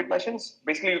with compute machines.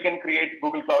 Basically, you can create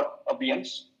Google Cloud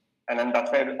VMs, and then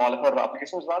that's where all of our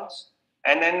applications runs.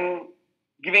 And then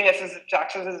giving SSH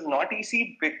access is not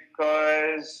easy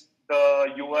because the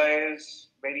UI is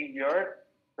very weird.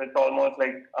 It's almost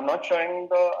like, I'm not showing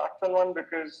the actual one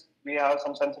because we have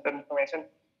some sensitive information,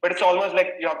 but it's almost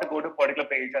like you have to go to a particular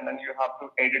page and then you have to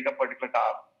edit a particular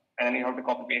tab, and then you have to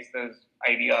copy paste this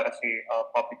ID RSA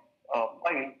public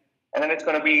file. And then it's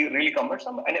going to be really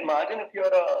cumbersome. And imagine if you're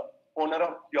a owner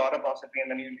of your repository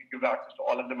and then you give access to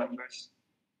all of the members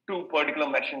to particular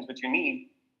machines which you need.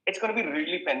 It's going to be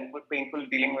really painful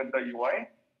dealing with the UI.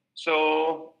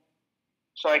 So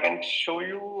I can show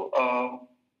you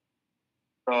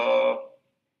the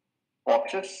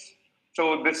boxes.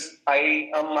 So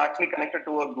I am actually connected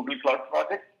to a Google Cloud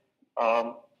project.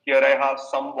 Here I have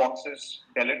some boxes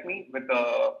delete me with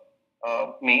the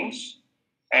names.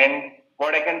 And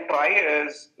what I can try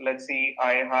is, let's see,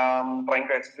 I am trying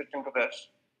to SSH into this.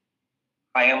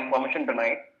 I am permission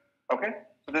denied. Okay,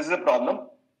 so this is a problem.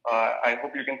 I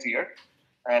hope you can see it.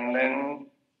 And then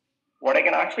what I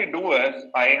can actually do is,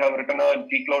 I have written a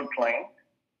gcloud client.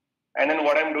 And then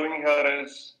what I'm doing here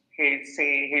is,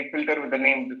 hey, filter with the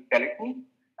name delete me.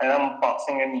 And I'm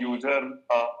passing in user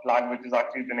flag, which is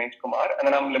actually Dinesh Kumar. And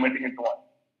then I'm limiting it to 1.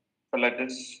 So let's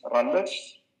just run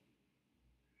this.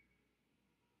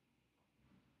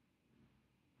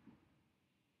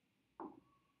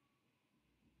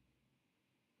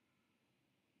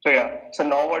 So yeah, so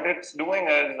now what it's doing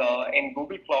is in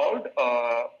Google Cloud,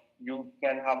 you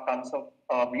can have tons of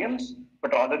VMs,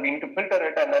 but rather we need to filter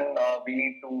it and then we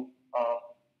need to,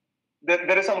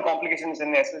 there is some complications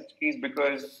in SSH keys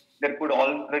because there could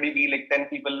already be like 10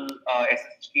 people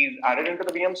SSH keys added into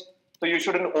the VMs. So you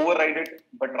shouldn't override it,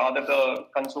 but rather the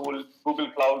console,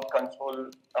 Google Cloud console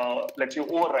lets you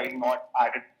override, not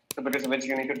add it. So because of which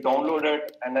you need to download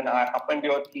it and then append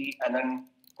your key and then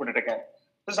put it again.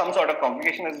 So some sort of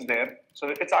complication is there. So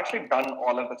it's actually done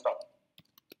all of the stuff.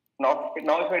 Now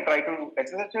if I try to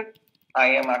SSH it, I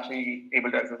am actually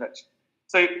able to SSH.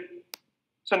 So,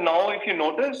 so now if you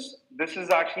notice, this is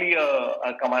actually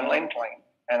a command line client,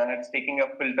 and then it's taking a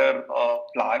filter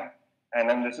flag, and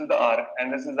then this is the arc,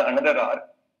 and this is another arc.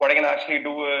 What I can actually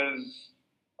do is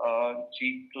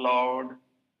gcloud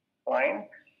client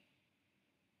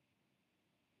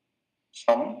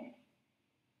some.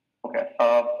 Okay,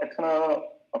 it's gonna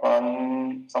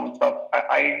run some stuff.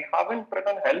 I haven't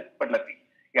written help, but let's see.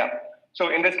 Yeah. So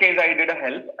in this case, I did a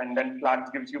help, and then flags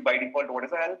gives you by default what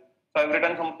is a help. So I've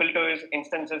written some filters,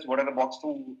 instances, what are the box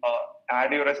to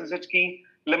add your SSH key,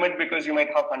 limit because you might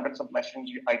have hundreds of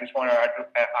machines. I just want to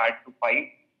add to 5.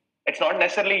 It's not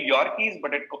necessarily your keys,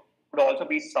 but it could also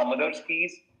be some others'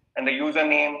 keys. And the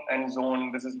username and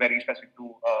zone, this is very specific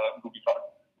to Google Cloud.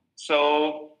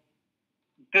 So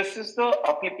this is the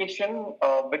application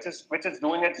which is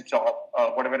doing its job,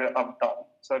 whatever I've done.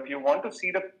 So if you want to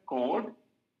see the code,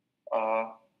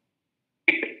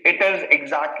 it is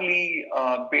exactly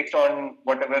based on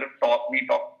whatever we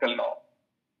talked till now.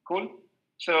 Cool.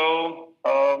 So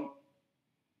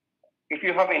if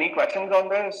you have any questions on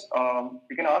this,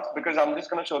 you can ask because I'm just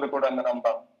going to show the code and then I'm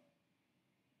done.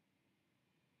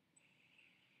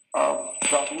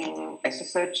 From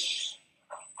SSH.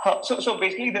 So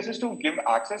basically, this is to give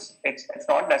access. It's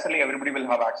not necessarily everybody will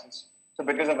have access. So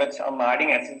because of which I'm adding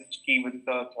SSH key with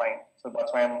the client. So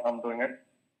that's why I'm doing it.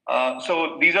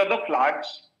 So these are the flags.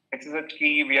 SSH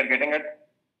key, we are getting it.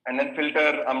 And then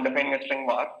filter, I'm defining a string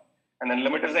var. And then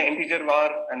limit is an integer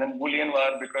var. And then Boolean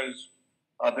var because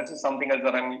this is something else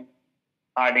that I'm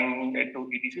adding it to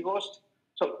etc host.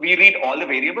 So we read all the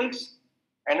variables.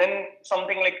 And then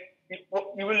something like,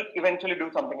 you will eventually do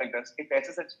something like this. If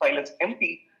SSH file is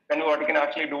empty, then what you can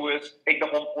actually do is take the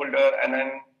home folder and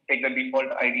then take the default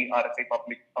ID RSA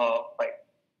public file,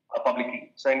 public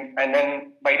key. So and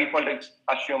then by default it's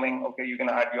assuming okay you can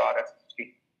add your RSS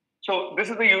key. So this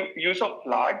is the use of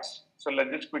flags. So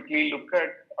let's just quickly look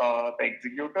at the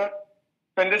executor.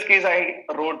 So in this case, I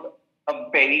wrote a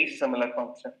very similar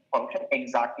function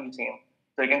exactly same.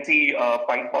 So you can see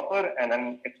pipe buffer, and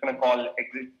then it's going to call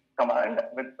exit command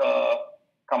with the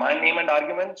command name and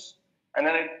arguments. And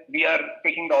then we are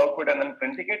taking the output and then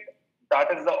printing it.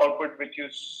 That is the output which you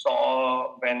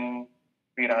saw when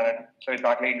we ran it. So it's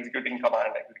actually executing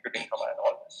command,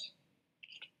 all this.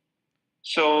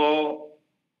 So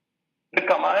the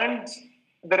commands,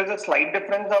 there is a slight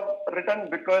difference of written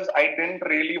because I didn't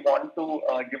really want to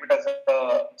give it as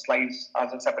a slice,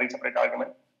 as a separate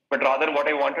argument. But rather what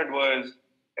I wanted was,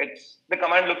 the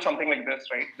command looks something like this,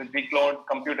 right? The gcloud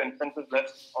compute instances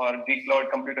list or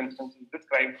gcloud compute instances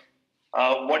described.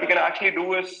 What you can actually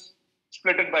do is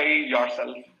split it by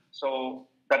yourself. So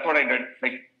that's what I did.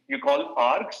 Like you call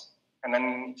args and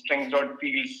then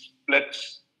strings.field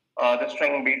splits the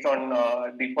string based on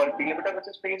default delimiter, which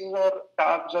is spaces or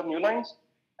tabs or new lines.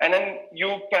 And then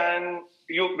you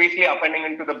basically appending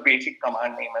into the basic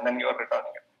command name and then you're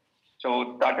returning it.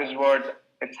 So that is what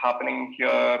it's happening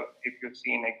here if you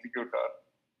see in executor.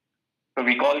 So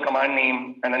we call command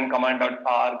name and then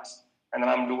command.args, and then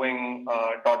I'm doing ...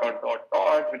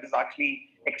 which is actually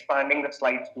expanding the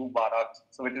slides to bar args.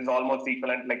 So which is almost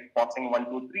equivalent like pausing 1,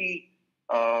 2, 3.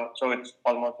 So it's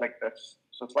almost like this.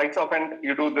 So slides append,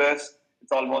 you do this,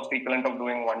 it's almost equivalent of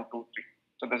doing 1, 2, 3.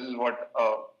 So this is what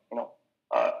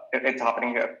it's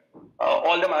happening here.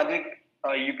 All the magic,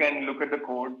 you can look at the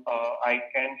code. I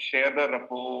can share the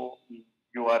repo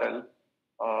URL.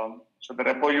 So the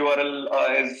repo URL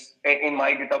is in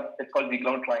my GitHub. It's called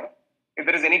gcloud client. If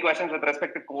there is any questions with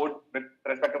respect to code, with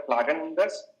respect to plugin in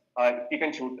this, you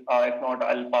can shoot. If not,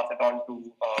 I'll pass it on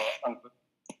to Ankur.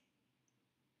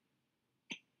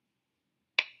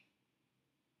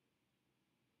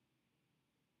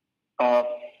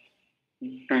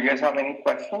 Do you guys have any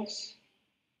questions?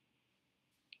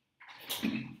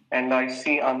 And I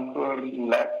see Ankur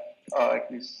left.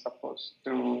 He's supposed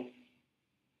to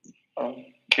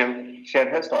share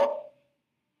his talk.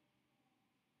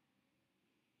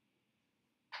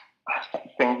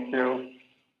 Thank you.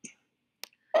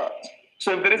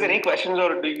 So if there is any questions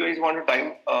or do you guys want to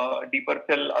dive deeper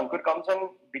till Ankur comes in,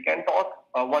 we can talk.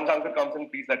 Once Ankur comes in,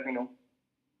 please let me know.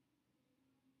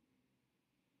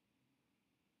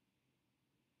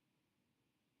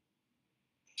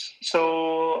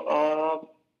 So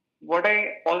what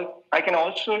I can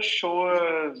also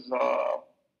show is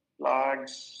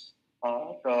flags,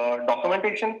 the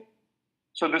documentation.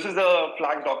 So this is the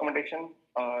flags documentation.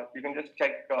 You can just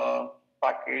check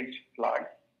package flag.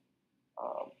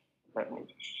 Let me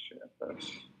just share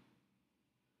this.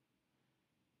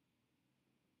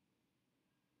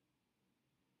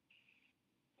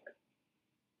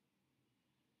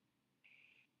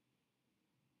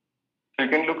 You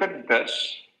can look at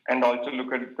this, and also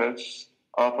look at this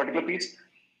particular piece.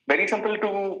 Very simple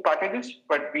to packages,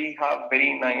 but we have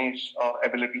very nice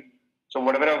ability. So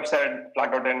whatever I've said,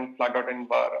 flag.in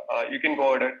bar, you can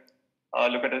go ahead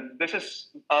and look at it. This is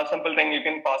a simple thing. You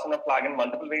can pass in a flag in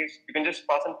multiple ways. You can just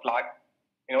pass in flag,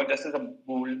 just as a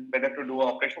bool, whether to do an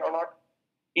operation or not,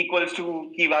 equals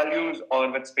to key values or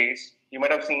with space. You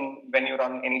might have seen when you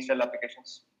run any shell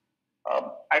applications.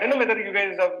 I don't know whether you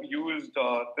guys have used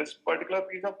this particular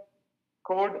piece of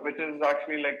code, which is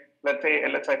actually like, let's say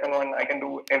ls-1, I can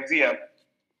do FZF.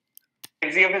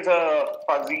 FZF is a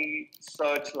fuzzy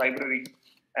search library,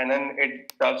 and then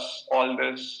it does all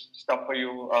this stuff for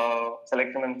you,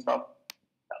 selection and stuff.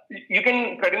 You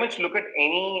can pretty much look at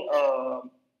any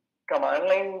command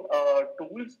line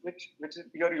tools which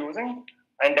you're using,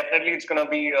 and definitely it's going to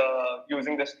be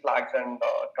using this flags and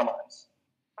commands.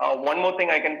 One more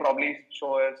thing I can probably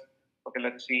show is, okay,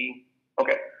 let's see.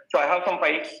 Okay, so I have some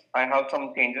files, I have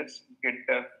some changes, git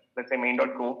let's say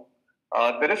main.go.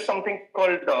 There is something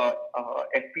called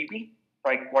FPP.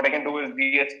 Like what I can do is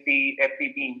DSP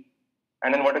FPP,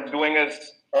 and then what it's doing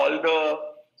is all the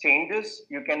changes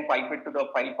you can pipe it to the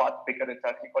file path picker. It's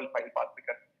actually called file path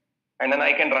picker, and then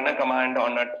I can run a command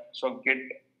on it. So git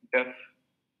diff,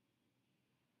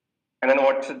 and then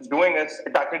what it's doing is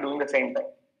it's actually doing the same thing.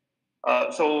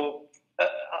 So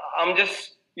I'm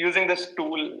just using this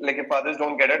tool. Like if others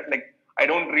don't get it, like I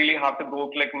don't really have to go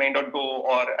click main.go,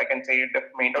 or I can say diff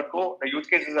main.go. The use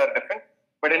cases are different.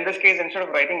 But in this case, instead of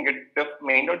writing git diff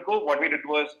main.go, what we did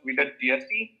was we did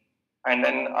GST, and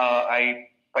then I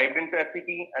piped into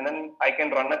FTP, and then I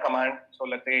can run a command. So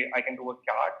let's say I can do a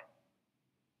cat.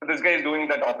 So this guy is doing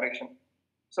that operation.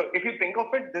 So if you think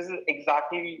of it, this is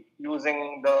exactly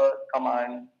using the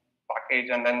command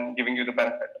package and then giving you the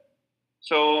benefit.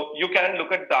 So you can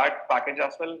look at that package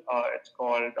as well. It's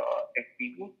called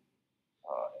FPP.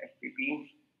 FPP.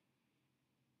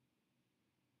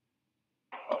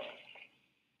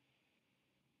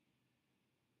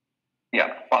 Yeah,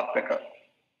 path picker.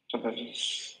 So this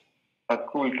is a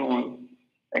cool tool.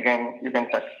 Again, you can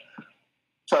check.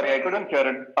 Sorry, I couldn't hear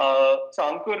it. So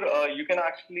Ankur, you can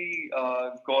actually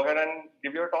go ahead and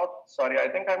give your talk. Sorry, I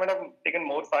think I might have taken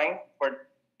more time, but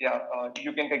yeah,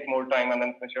 you can take more time and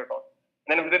then finish your talk.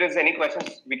 And then if there is any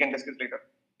questions, we can discuss later.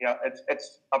 Yeah,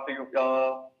 it's up to you.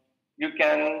 You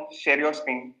can share your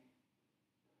screen.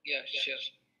 Yeah, sure.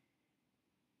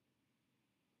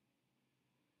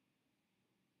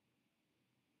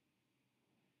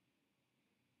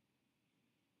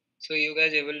 So you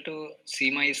guys able to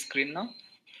see my screen now?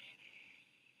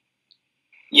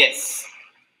 Yes.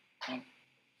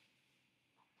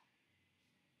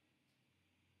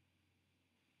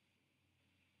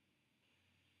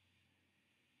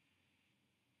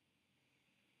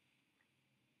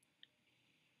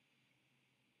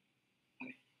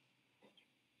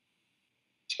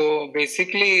 So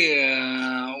basically,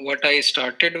 what I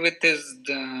started with is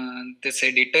this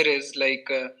editor is like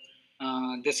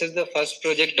this is the first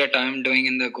project that I am doing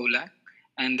in the Golang,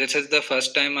 and this is the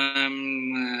first time I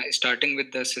am starting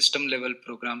with the system level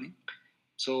programming.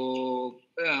 So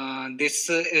this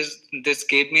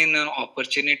gave me an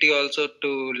opportunity also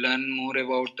to learn more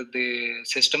about the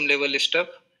system level stuff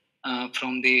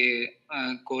from the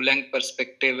Golang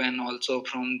perspective and also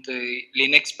from the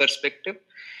Linux perspective.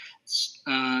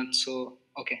 So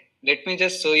okay, let me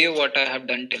just show you what I have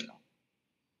done till now.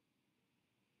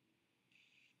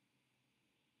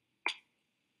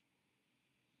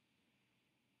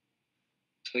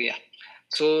 So yeah,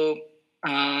 so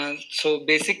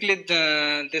basically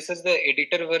this is the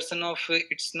editor version of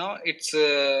it's now. It's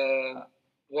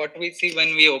what we see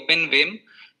when we open Vim.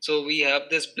 So we have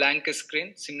this blank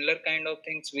screen. Similar kind of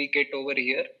things we get over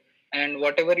here. And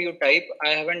whatever you type,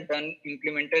 I haven't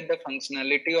implemented the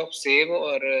functionality of save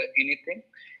or anything.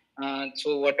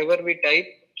 So whatever we type,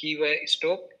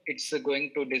 keystroke, it's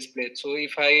going to display. So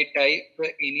if I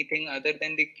type anything other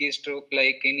than the keystroke,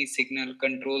 like any signal,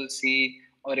 Control C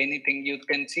or anything, you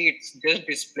can see it's just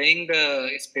displaying the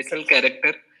special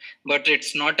character, but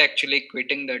it's not actually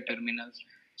quitting the terminals.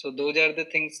 So those are the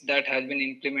things that has been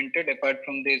implemented apart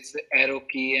from this arrow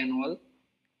key and all.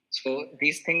 So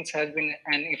these things has been,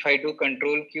 and if I do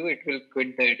Control Q, it will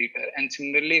quit the editor. And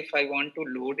similarly, if I want to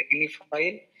load any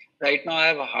file, right now I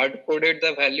have hard coded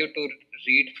the value to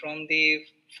read from the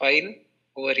file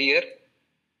over here.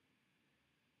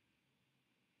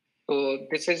 So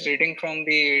this is reading from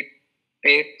the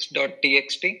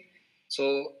text.txt.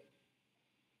 So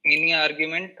any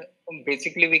argument,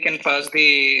 basically we can pass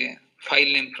the file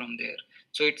name from there.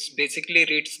 So it's basically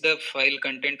reads the file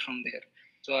content from there.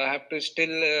 So I have to still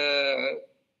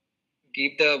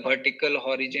give the vertical,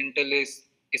 horizontal is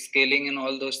scaling and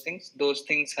all those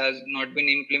things has not been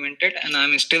implemented, and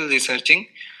I'm still researching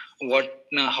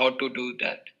how to do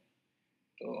that.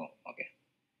 So okay,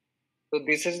 so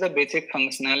this is the basic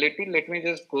functionality. Let me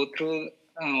just walk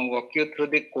you through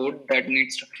the code that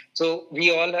needs to. So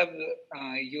we all have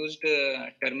used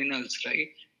terminals, right?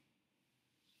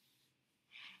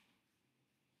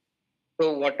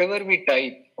 So whatever we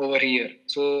type over here,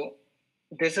 so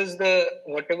this is the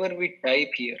whatever we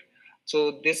type here.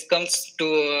 So this comes to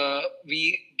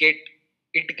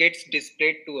it gets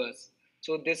displayed to us.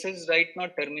 So this is right now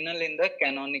terminal in the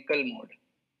canonical mode.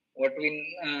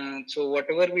 So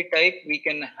whatever we type, we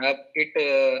can have it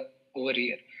over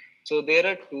here. So there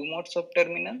are two modes of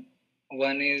terminal.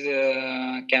 One is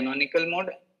canonical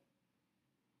mode.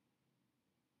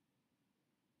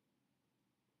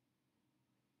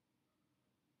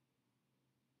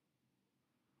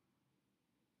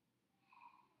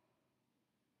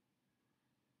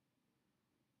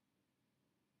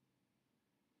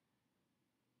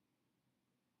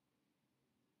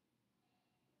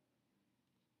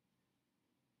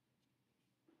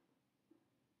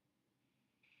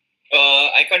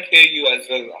 I can't hear you as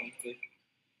well, Ankur.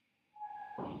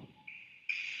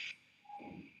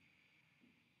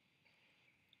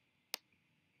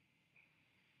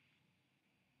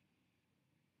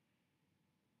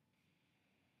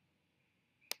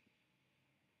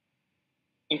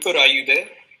 Ankur, are you there?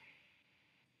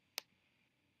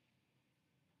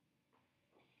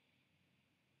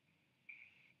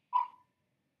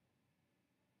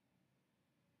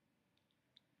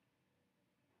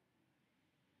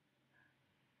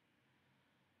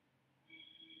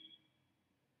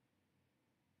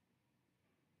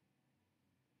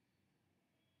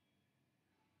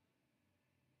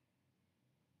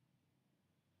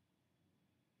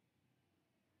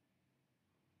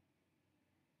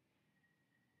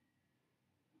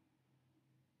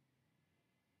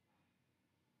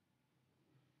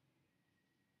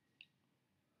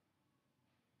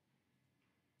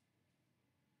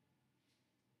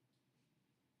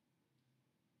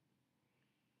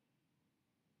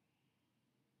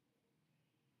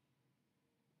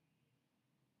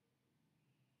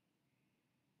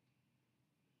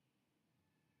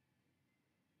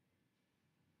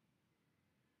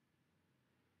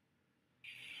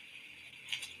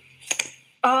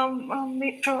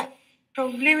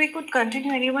 Probably we could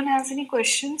continue. Anyone has any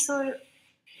questions or?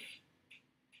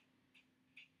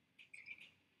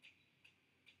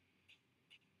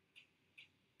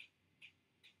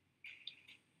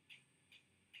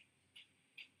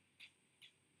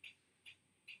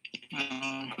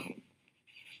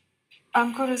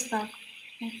 Ankur is back.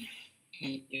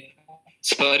 Yeah.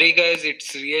 Sorry guys,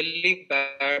 it's really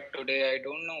bad today. I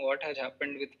don't know what has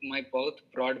happened with my both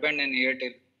broadband and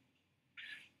Airtel.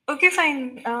 Okay,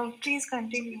 fine. Please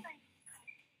continue.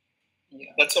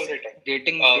 Yeah. That's all right.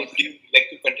 Getting would you like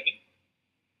to continue?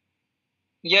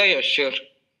 Yeah, sure.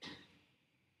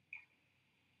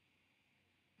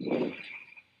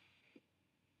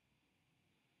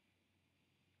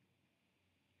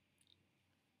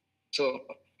 So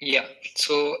yeah,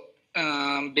 so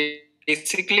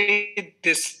basically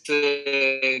this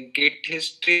Git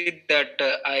history that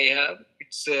I have,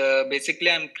 it's basically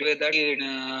I'm clear that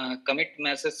in commit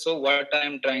message. So what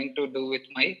I'm trying to do with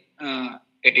my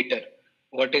editor,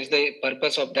 what is the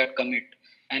purpose of that commit,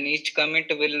 and each commit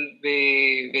will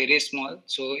be very small.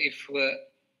 So if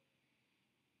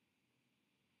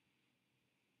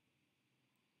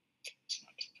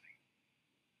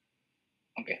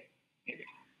okay.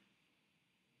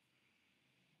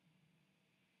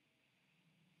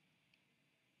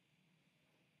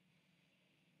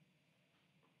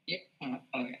 Yeah.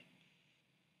 Okay.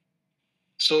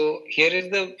 So here is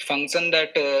the function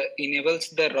that enables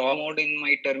the raw mode in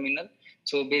my terminal.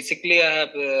 So basically I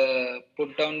have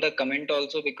put down the comment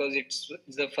also because it's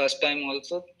the first time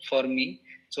also for me.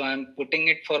 So I'm putting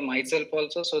it for myself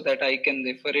also so that I can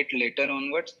refer it later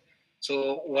onwards.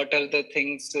 So what are the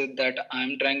things that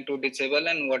I'm trying to disable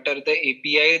and what are the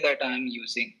API that I'm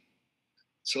using.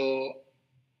 So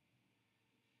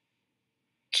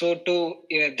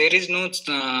there is no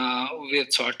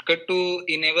shortcut to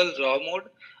enable raw mode.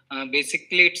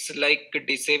 Basically, it's like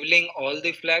disabling all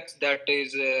the flags that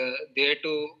is there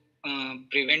to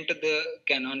prevent the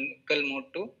canonical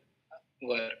mode to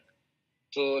work.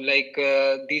 So like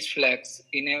these flags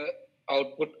in a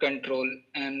output control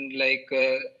and like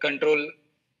control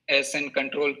S and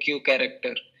control Q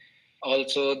character.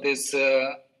 Also this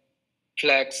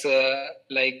flags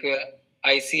like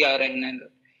ICRNL.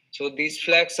 So these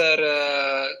flags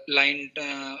are lined.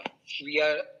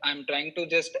 I'm trying to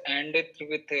just end it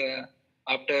with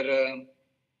after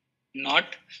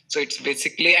not. So it's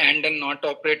basically and not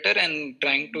operator and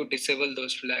trying to disable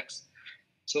those flags.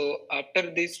 So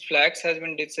after these flags has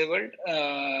been disabled,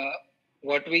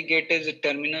 what we get is a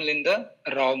terminal in the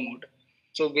raw mode.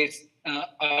 So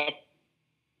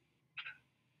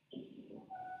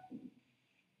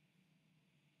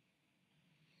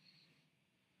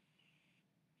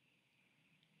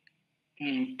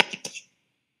hmm.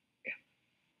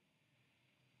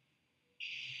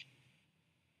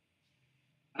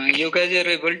 You guys are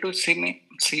able to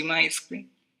see my screen.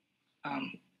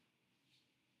 Um,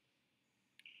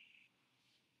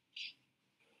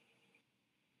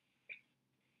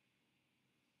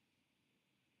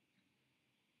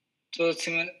 so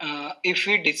if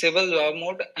we disable raw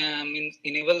mode, means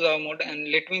enable raw mode, and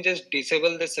let me just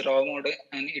disable this raw mode,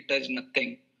 and it does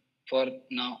nothing for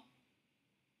now.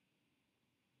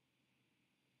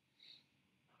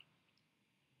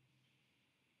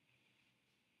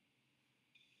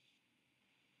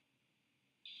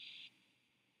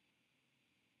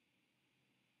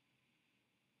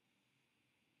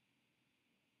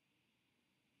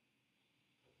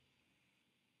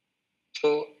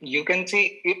 So you can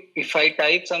see if I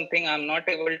type something, I'm not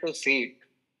able to see it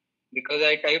because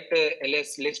I typed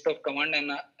ls list of command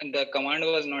and the command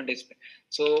was not displayed.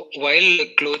 So while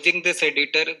closing this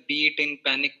editor, be it in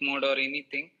panic mode or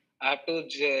anything, I have to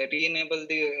re-enable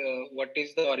the what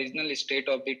is the original state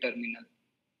of the terminal.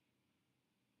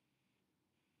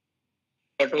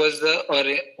 What was the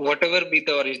or whatever be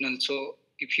the original. So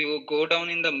if you go down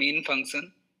in the main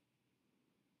function,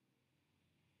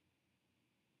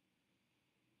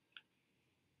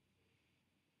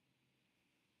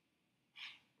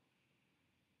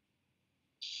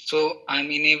 so I'm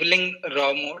enabling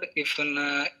raw mode. If an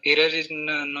error is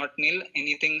not nil,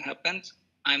 anything happens,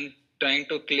 I'm trying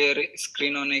to clear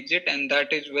screen on exit, and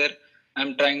that is where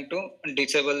I'm trying to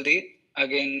disable the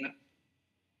again.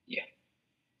 Yeah.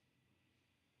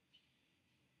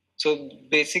 So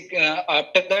basic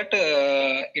after that,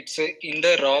 it's in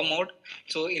the raw mode.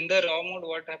 So in the raw mode,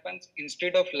 what happens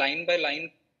instead of line by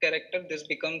line character, this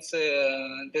becomes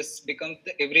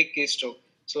every keystroke.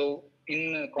 So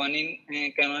in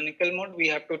canonical mode, we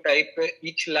have to type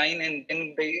each line, and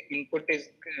then the input is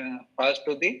passed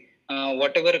to the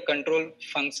whatever control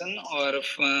function or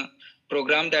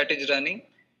program that is running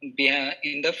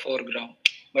in the foreground.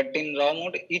 But in raw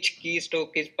mode, each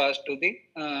keystroke is passed to the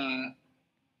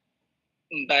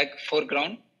back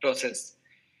foreground process.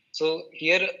 So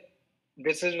here,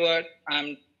 this is what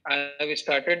I have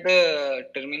started the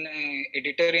terminal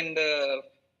editor in the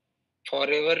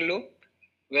forever loop,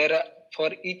 where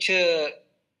for each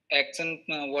action,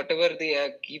 whatever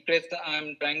the key press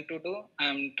I'm trying to do,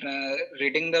 I'm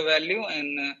reading the value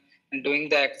and doing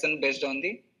the action based on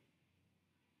the.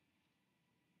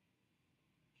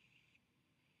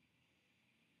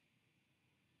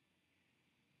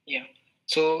 Yeah.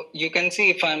 So you can see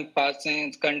if I'm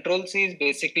passing control C is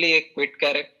basically a quit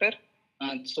character.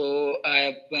 So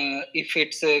if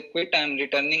it's a quit, I'm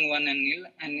returning one and nil.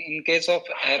 And in case of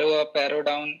arrow up, arrow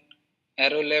down,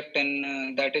 arrow left,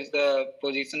 and that is the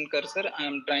position cursor,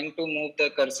 I'm trying to move the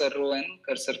cursor row and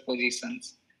cursor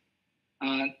positions.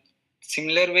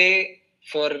 Similar way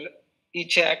for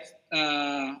each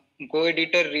Go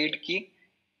editor read key.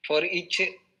 For each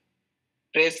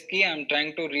press key, I'm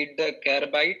trying to read the char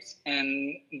bytes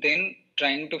and then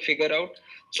trying to figure out.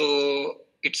 So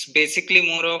it's basically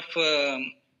more of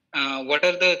what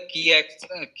are the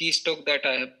keystroke that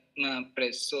I have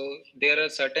pressed. So there are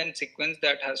certain sequence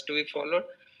that has to be followed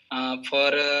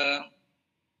for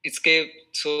escape.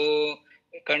 So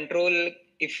control,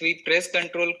 if we press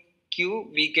control Q,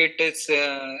 we get this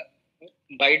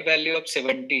byte value of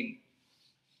 17.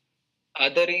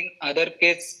 In other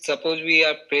case, suppose we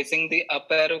are pressing the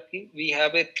up arrow key, we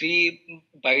have a 3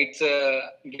 bytes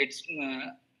gets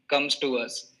comes to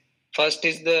us. First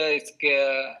is the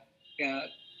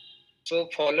so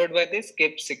followed by the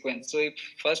skip sequence. So if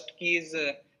first key is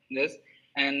this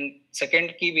and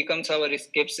second key becomes our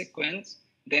escape sequence,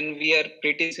 then we are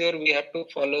pretty sure we have to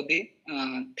follow the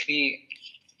 3.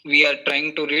 We are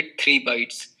trying to read 3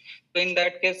 bytes. So in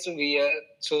that case,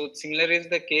 so similar is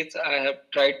the case. I have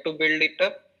tried to build it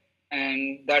up,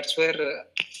 and that's where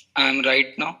I'm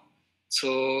right now.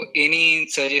 So any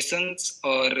suggestions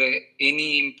or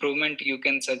any improvement you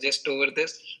can suggest over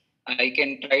this, I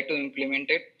can try to implement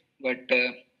it, but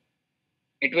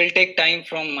it will take time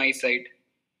from my side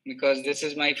because this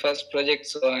is my first project,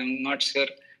 so I'm not sure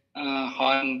how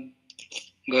I'm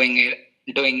going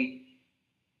doing.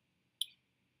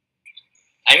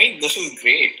 I mean, this is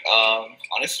great.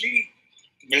 Honestly,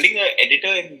 building an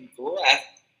editor in Go,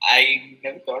 I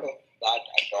never thought of that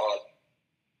at all.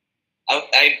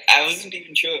 I wasn't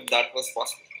even sure if that was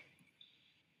possible.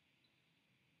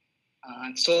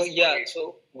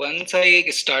 So once I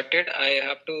started, I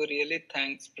have to really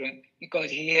thanks Prem because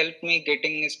he helped me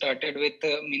getting started with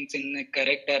means in the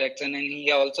correct direction, and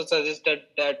he also suggested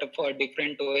that for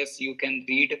different OS you can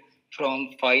read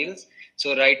from files.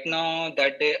 So right now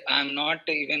that day I'm not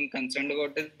even concerned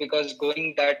about this because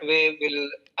going that way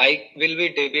I will be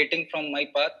debating from my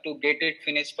path to get it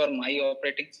finished for my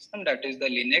operating system, that is the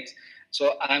Linux.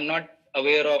 So I'm not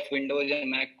aware of Windows and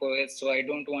Mac OS, so I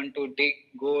don't want to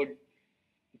go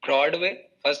broad way.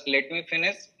 First, let me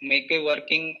finish, make a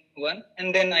working one,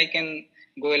 and then I can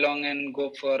go along and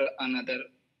go for another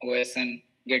OS and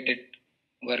get it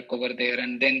work over there,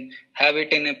 and then have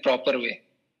it in a proper way.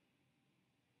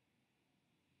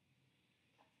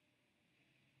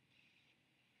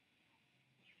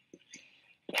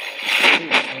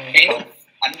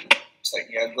 Sorry,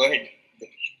 yeah, go ahead.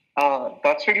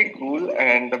 That's really cool.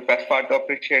 And the best part to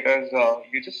appreciate is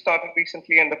you just started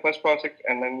recently in the first project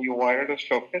and then you wanted to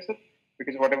showcase it.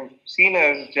 Because what I've seen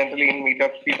is generally in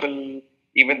meetups, people,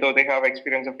 even though they have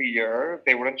experience of a year,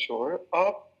 they wouldn't show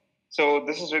up. So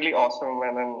this is really awesome.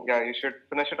 And then, yeah, you should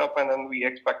finish it up. And then we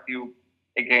expect you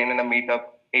again in a meetup,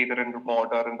 either in remote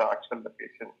or in the actual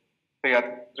location. So, yeah,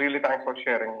 really thanks for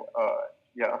sharing.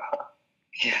 Yeah.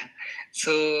 Yeah.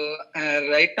 So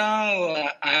right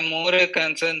now I'm more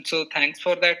concerned. So thanks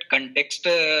for that context.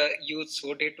 You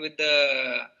showed it with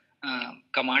the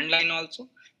command line also.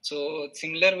 So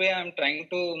similar way, I'm trying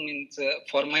to means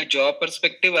for my job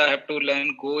perspective, I have to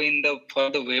learn go in the for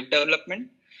the web development.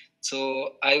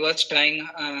 So I was trying.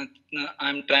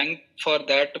 I'm trying for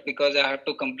that because I have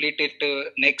to complete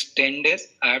it next 10 days.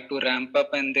 I have to ramp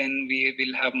up, and then we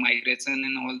will have migration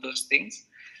and all those things.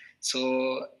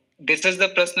 So this is the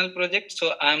personal project.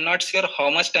 So I'm not sure how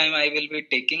much time I will be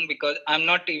taking because I'm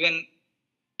not even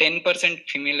 10%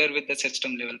 familiar with the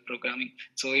system level programming.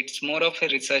 So it's more of a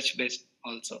research based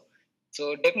also.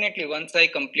 So definitely once I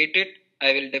complete it,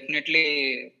 I will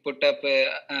definitely put up a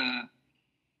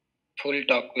full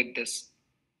talk with this.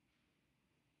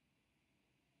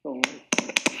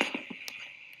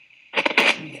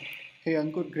 Hey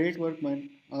Ankur, great work, man.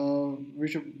 We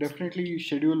should definitely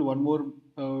schedule one more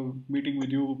meeting with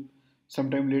you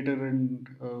sometime later, and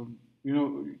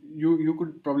you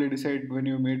could probably decide when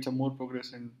you made some more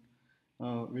progress, and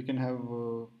we can have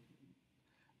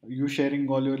you sharing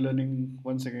all your learning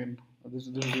once again. This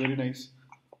is very nice.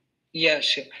 Yeah,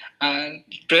 sure.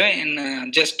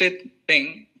 Praveen, just a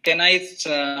thing. Can I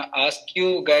ask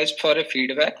you guys for a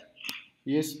feedback?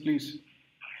 Yes, please.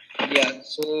 Yeah.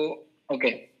 So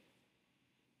okay.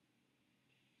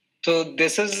 So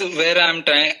this is where I'm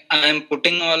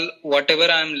putting all whatever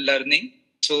I'm learning.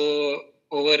 So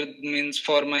over means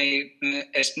for my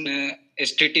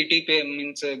STTP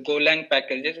means Golang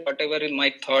packages, whatever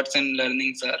my thoughts and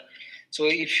learnings are. So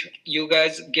if you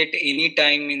guys get any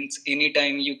time means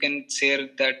anytime you can share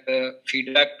that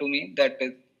feedback to me that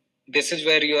this is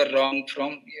where you are wrong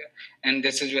from, and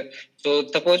this is where. So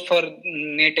suppose for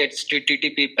net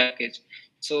HTTP package.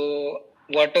 So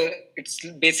what it's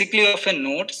basically of a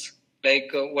notes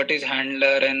like what is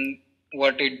handler and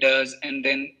what it does, and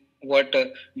then what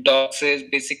docs is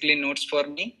basically notes for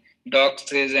me.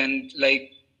 Docs is and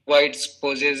like why it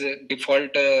poses a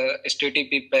default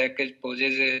HTTP package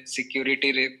poses a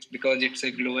security risk because it's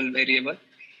a global variable,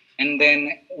 and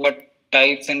then what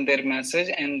types and their message,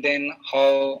 and then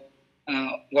how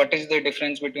what is the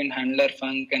difference between handler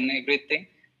func and everything,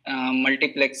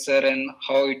 multiplexer and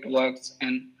how it works,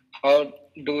 and how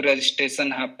do registration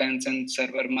happens and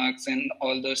server marks and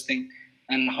all those things,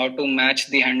 and how to match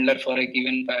the handler for a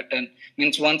given pattern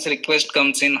means once request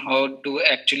comes in how to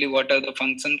actually what are the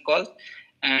function calls.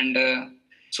 And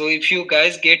so if you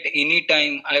guys get any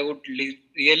time I would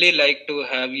really like to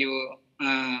have you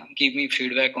give me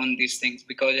feedback on these things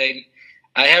because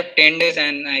I have 10 days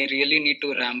and I really need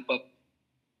to ramp up.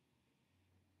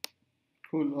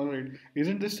 Cool. All right.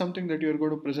 Isn't this something that you're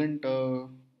going to present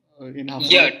in half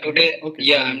an Yeah, hour? today. Okay.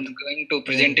 Yeah, All I'm right. going to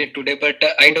present it today, but I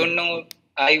Okay. don't know.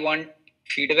 I want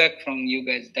feedback from you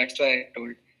guys. That's why I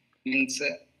told. Means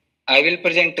I will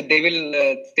present. They will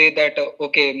say that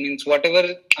okay. Means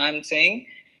whatever I'm saying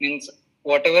means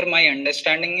whatever my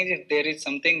understanding is. If there is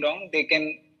something wrong, they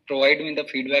can provide me the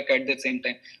feedback at the same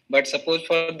time. But suppose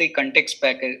for the context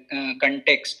package,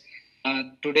 context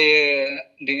today,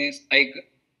 Dinesh, I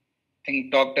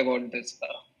think talked about this.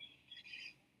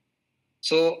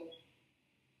 So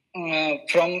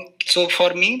so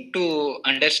for me to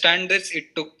understand this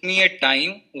it took me a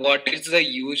time what is the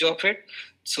use of it.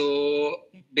 So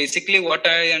basically what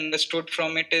I understood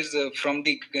from it is from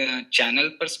the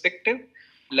channel perspective,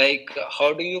 like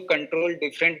how do you control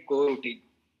different Go routine?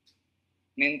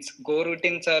 Means Go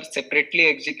routines are separately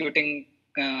executing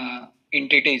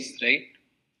entities, right?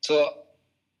 So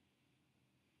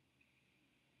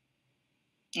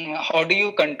how do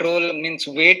you control, means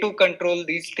way to control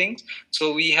these things?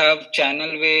 So we have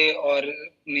channel way, or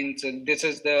means this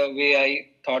is the way I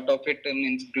thought of it,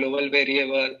 means global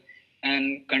variable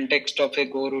and context of a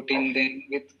Go routine. Then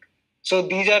with, so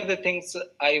these are the things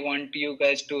I want you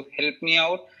guys to help me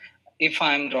out if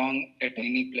I'm wrong at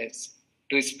any place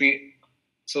to speed.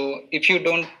 So if you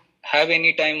don't have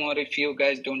any time, or if you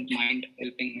guys don't mind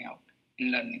helping me out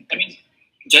in learning. I mean,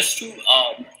 just to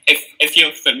if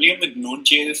you're familiar with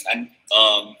Node.js and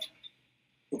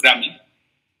programming,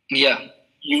 Yeah.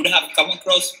 you would have come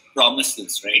across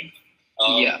promises, right?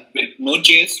 Yeah. With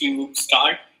Node.js, you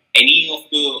start any of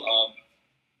the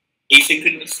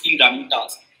asynchronously running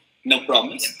task in a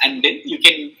promise, and then you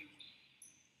can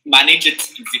manage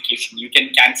its execution. You can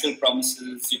cancel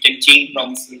promises, you can change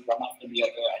promises one after the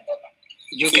other, and all that.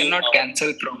 You So, cannot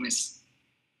cancel promise.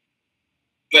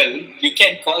 Well, you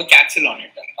can call cancel on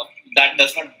it. That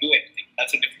does not do anything.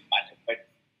 That's a different matter. But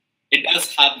it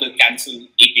does have the cancel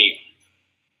API.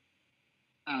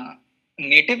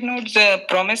 Native Node's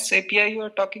promise API you are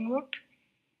talking about?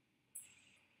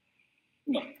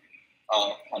 No.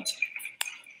 One second.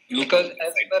 Because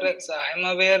as far as I am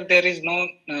aware, there is no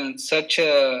such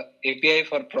API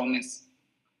for promise.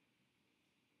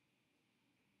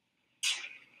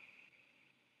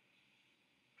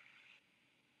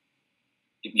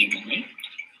 Give me a moment.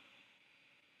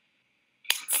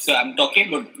 So I'm talking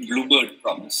about Bluebird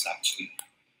promise actually.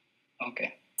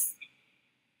 Okay.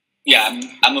 Yeah,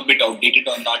 I'm a bit outdated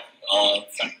on that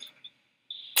front.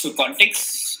 So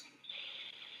context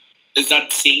is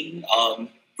that same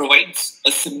provides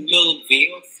a similar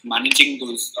way of managing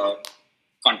those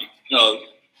context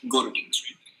Go routines.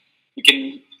 Right? You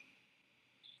can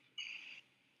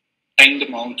time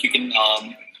them out. You can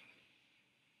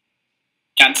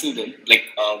cancel them. Like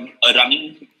a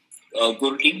running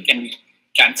Go routine can be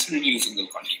cancelled using the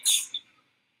context.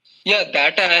 Yeah,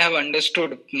 that I have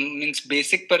understood. Means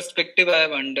basic perspective I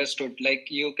have understood. Like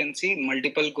you can see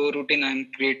multiple Go routine I'm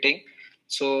creating.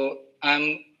 So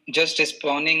I'm just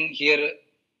spawning here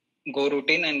Go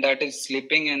routine, and that is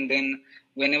sleeping, and then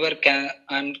whenever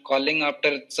I'm calling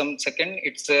after some second,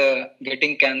 it's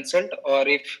getting cancelled. Or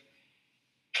if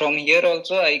from here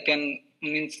also I can,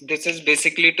 means this is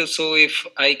basically to show if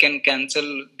I can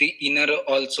cancel the inner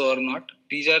also or not.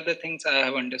 These are the things I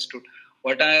have understood.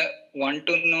 What I want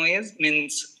to know is,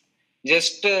 means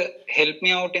just help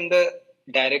me out in the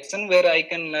direction where I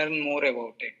can learn more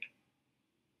about it.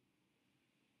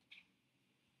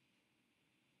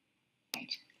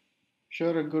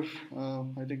 Sure, Ankur.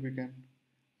 I think we can.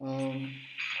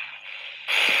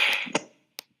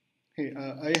 Hey,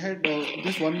 I had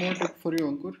just one more tip for you,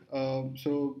 Ankur.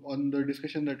 So, on the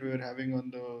discussion that we were having on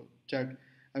the chat,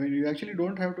 I mean, you actually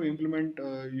don't have to implement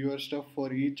your stuff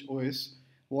for each OS.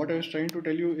 What I was trying to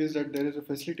tell you is that there is a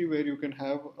facility where you can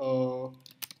have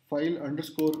file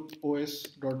underscore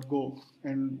os.go.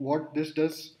 And what this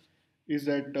does is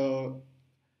that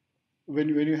when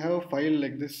you have a file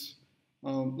like this, I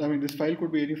mean, this file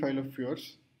could be any file of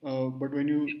yours, but when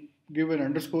you give an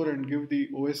underscore and give the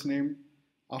OS name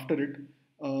after it,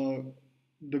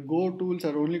 the Go tools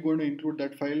are only going to include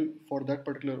that file for that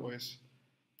particular OS.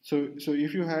 So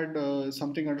if you had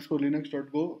something underscore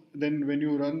linux.go, then when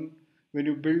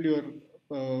you build your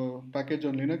package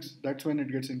on Linux, that's when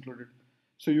it gets included.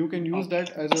 So you can use that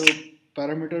as a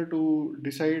parameter to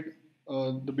decide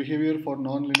the behavior for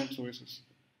non-Linux OSs.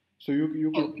 So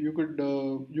you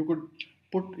could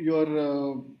put your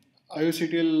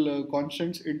IOCTL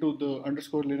constants into the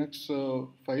underscore Linux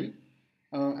file,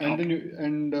 and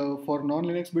then for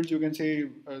non-Linux builds you can say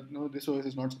no, this OS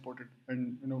is not supported,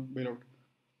 and bail out.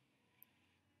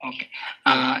 Okay.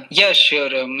 Yeah,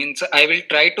 sure. Means I will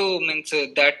try to, means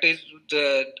that is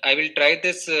the, I will try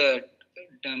this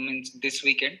means this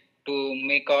weekend to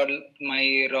make all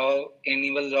my raw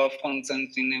enable raw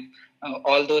functions in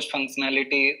all those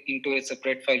functionality into a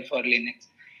separate file for Linux.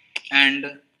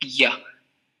 And yeah.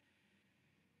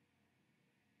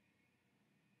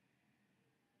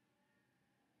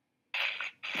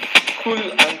 Cool,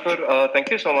 Ankur. Thank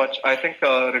you so much. I think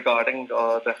regarding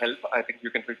the help, I think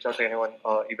you can reach out to anyone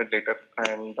even later,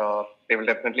 and they will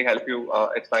definitely help you.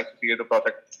 It's nice to see the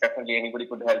project. Definitely anybody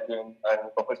could help you in and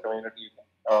Gophers community.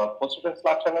 Post it in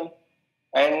Slack channel.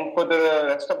 And for the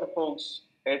rest of the folks,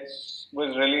 it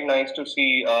was really nice to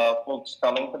see folks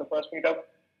coming for the first meetup.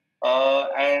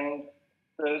 And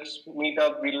this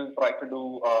meetup we'll try to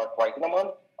do twice in a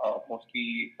month.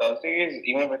 mostly Thursdays.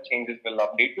 Even if it changes, we'll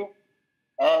update you.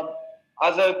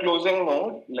 As a closing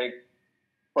note, like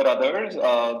for others,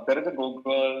 there is a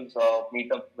Google's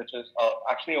meetup, which is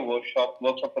actually a workshop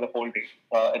for the whole day.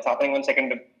 It's happening on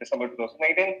 2nd December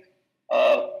 2019,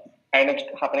 uh, and it's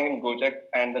happening in Gojek,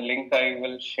 and the link I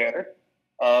will share it.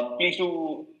 Please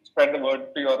do spread the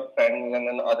word to your friends and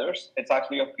then others. It's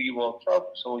actually a free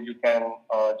workshop, so you can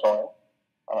join.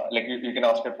 You can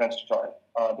ask your friends to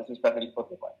join. This is specially for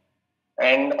Kumar.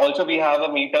 And also we have a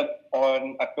meetup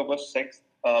on October 6th,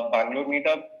 Bangalore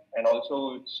meetup, and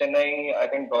also Chennai, I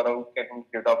think Gaurav can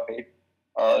give the update.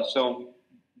 So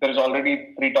there is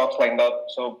already 3 talks lined up,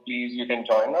 so please you can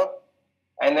join up.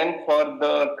 And then for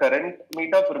the current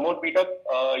meetup, remote meetup,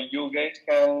 you guys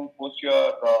can post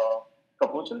your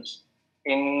proposals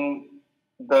in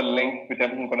the link which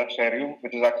I'm going to share you,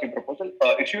 which is actually proposal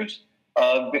issues.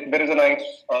 There is a nice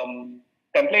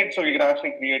template, so you can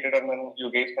actually create it and then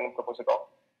you guys can propose it off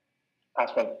as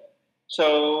well.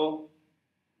 So,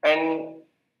 and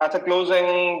as a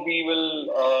closing, we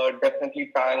will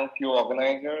definitely thank few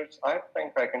organizers. I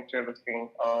think I can share the screen.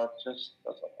 Just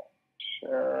a second.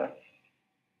 Share.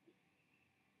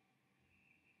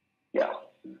 Yeah.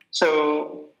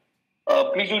 So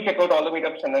please do check out all the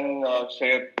meetups and then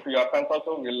share to your friends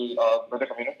also. We'll grow the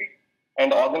community.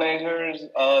 And organizers,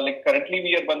 like currently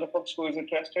we are a bunch of folks who is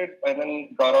interested. And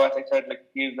then Gaurav, as I said, like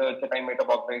he's the Chennai meetup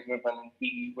organizer and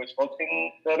he was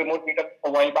hosting the remote meetup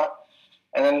a while back.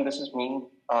 And then this is me.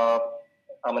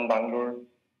 I'm in Bangalore.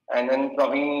 And then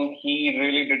Praveen, he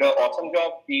really did an awesome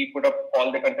job. He put up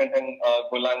all the content in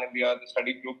GolangIndia, the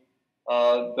study group,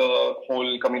 the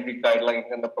whole community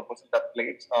guidelines and the proposal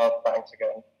templates. Thanks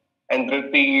again. And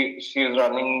Dhriti, she is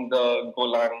running the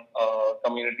Golang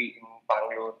community in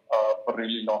Bangalore for a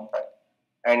really long time.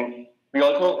 And we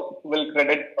also will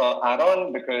credit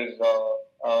Aaron because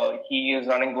he is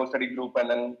running GoStudyGroup, and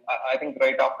then I think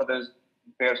right after this,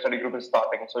 their study group is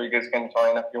starting, so you guys can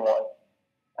join if you want.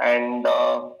 And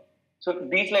so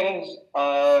these links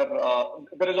are,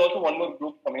 there is also one more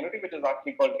group community which is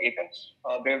actually called Athens.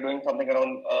 They're doing something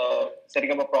around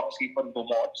setting up a proxy for Go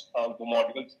mods, Go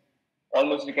modules.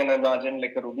 Almost you can imagine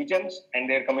like a Ruby gems, and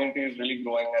their community is really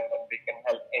growing, and they can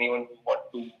help anyone who want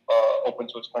to open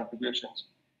source contributions.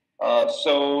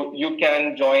 So you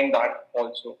can join that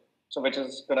also. So which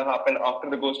is going to happen after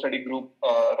the Go Study Group.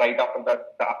 Right after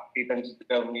that, the Athens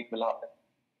meet will happen.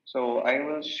 So I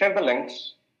will share the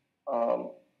links.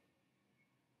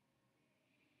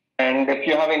 And if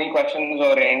you have any questions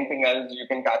or anything else, you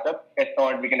can catch up. If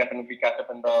not, we can definitely catch up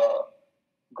in the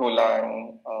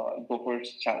Golang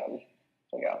Gophers channel.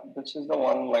 So yeah, this is the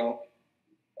one link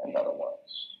and the other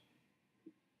ones.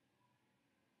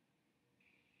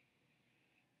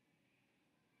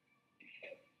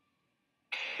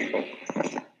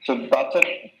 So that's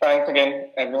it. Thanks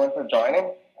again, everyone, for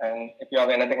joining. And if you have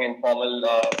anything informal,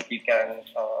 we can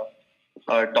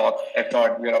talk. If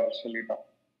not, we are absolutely done.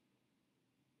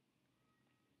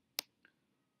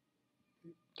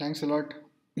 Thanks a lot.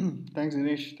 Thanks,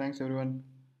 Dinesh. Thanks, everyone.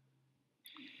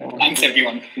 Thanks,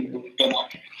 everyone.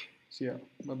 See ya.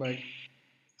 Bye bye.